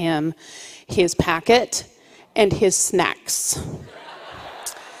mail him his packet and his snacks.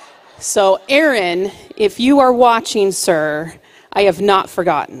 So, Aaron, if you are watching, sir, I have not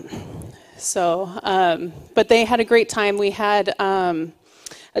forgotten. So, but they had a great time. We had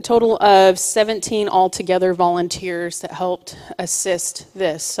a total of 17 altogether volunteers that helped assist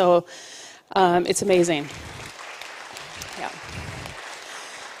this. So, it's amazing. Yeah.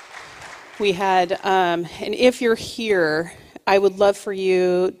 We had, and if you're here, I would love for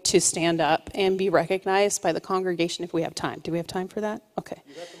you to stand up and be recognized by the congregation if we have time. Do we have time for that? Okay.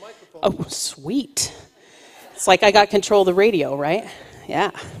 You got the microphone. Oh, sweet. It's like I got control of the radio, right?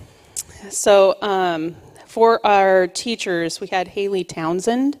 Yeah. So for our teachers, we had Haley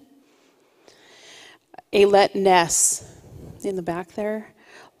Townsend, Ailette Ness in the back there,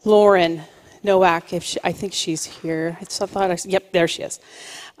 Lauren Nowak, I think she's here. Yep, there she is.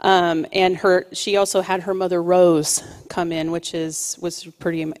 And she also had her mother Rose come in, which was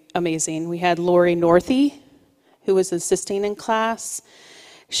pretty amazing. We had Lori Northey, who was assisting in class.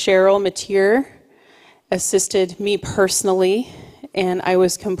 Cheryl Mateer assisted me personally, and I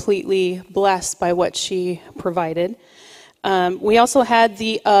was completely blessed by what she provided. We also had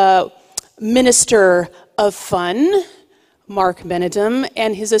the Minister of Fun, Mark Benedum,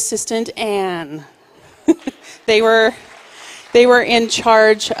 and his assistant Anne. They were in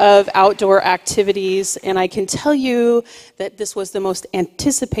charge of outdoor activities, and I can tell you that this was the most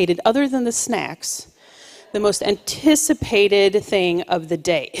anticipated, other than the snacks, the most anticipated thing of the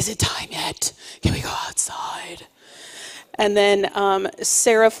day. Is it time yet? Can we go outside? And then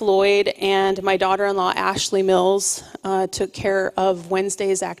Sarah Floyd and my daughter-in-law, Ashley Mills, took care of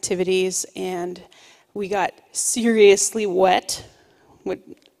Wednesday's activities, and we got seriously wet.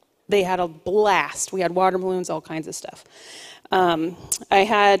 They had a blast. We had water balloons, all kinds of stuff. I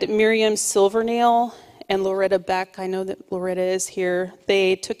had Miriam Silvernail and Loretta Beck. I know that Loretta is here.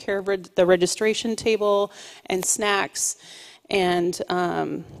 They took care of the registration table and snacks, and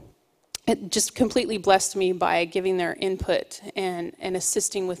it just completely blessed me by giving their input and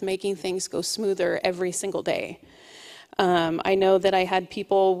assisting with making things go smoother every single day. I know that I had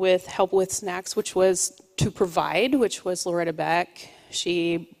people with help with snacks, which was to provide, which was Loretta Beck.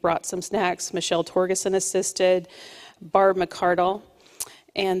 She brought some snacks. Michelle Torgeson assisted. Barb McCardle.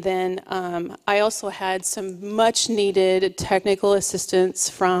 And then I also had some much needed technical assistance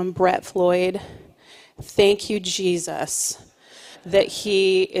from Brett Floyd. Thank you, Jesus, that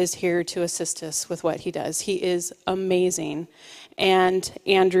he is here to assist us with what he does. He is amazing. And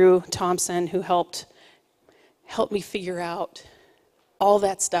Andrew Thompson, who helped me figure out all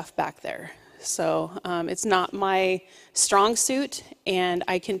that stuff back there. So it's not my strong suit, and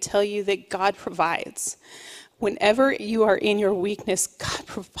I can tell you that God provides. Whenever you are in your weakness, God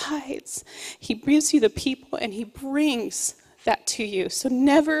provides. He gives you the people, and he brings that to you. So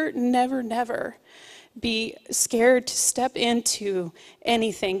never, never, never be scared to step into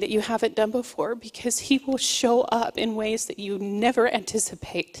anything that you haven't done before, because he will show up in ways that you never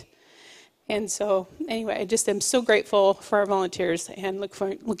anticipate. And so, anyway, I just am so grateful for our volunteers and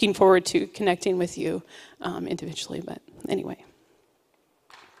looking forward to connecting with you individually. But anyway.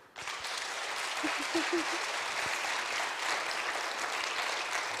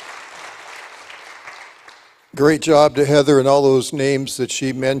 Great job to Heather and all those names that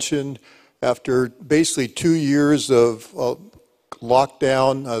she mentioned. After basically 2 years of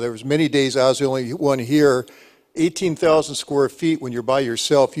lockdown, there was many days I was the only one here. 18,000 square feet. When you're by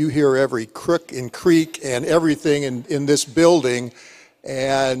yourself, you hear every crook and creak and everything in this building.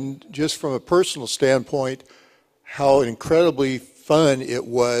 And just from a personal standpoint, how incredibly fun it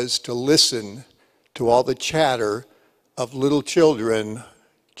was to listen to all the chatter of little children,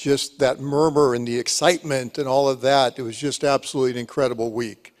 just that murmur and the excitement and all of that. It was just absolutely an incredible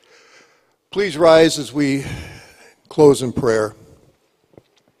week. Please rise as we close in prayer.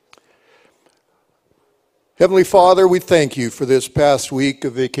 Heavenly Father, we thank you for this past week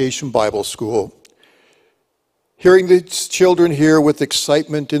of Vacation Bible School. Hearing these children here with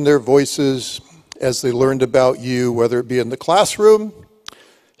excitement in their voices as they learned about you, whether it be in the classroom,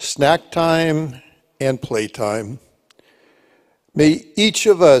 snack time, and playtime. May each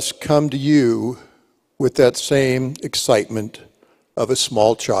of us come to you with that same excitement of a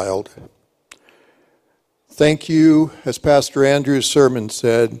small child. Thank you, as Pastor Andrew's sermon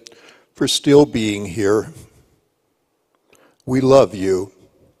said, for still being here. We love you.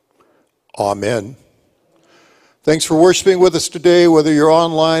 Amen. Thanks for worshiping with us today, whether you're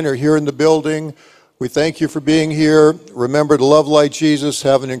online or here in the building. We thank you for being here. Remember to love like Jesus.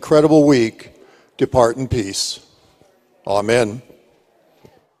 Have an incredible week. Depart in peace. Amen.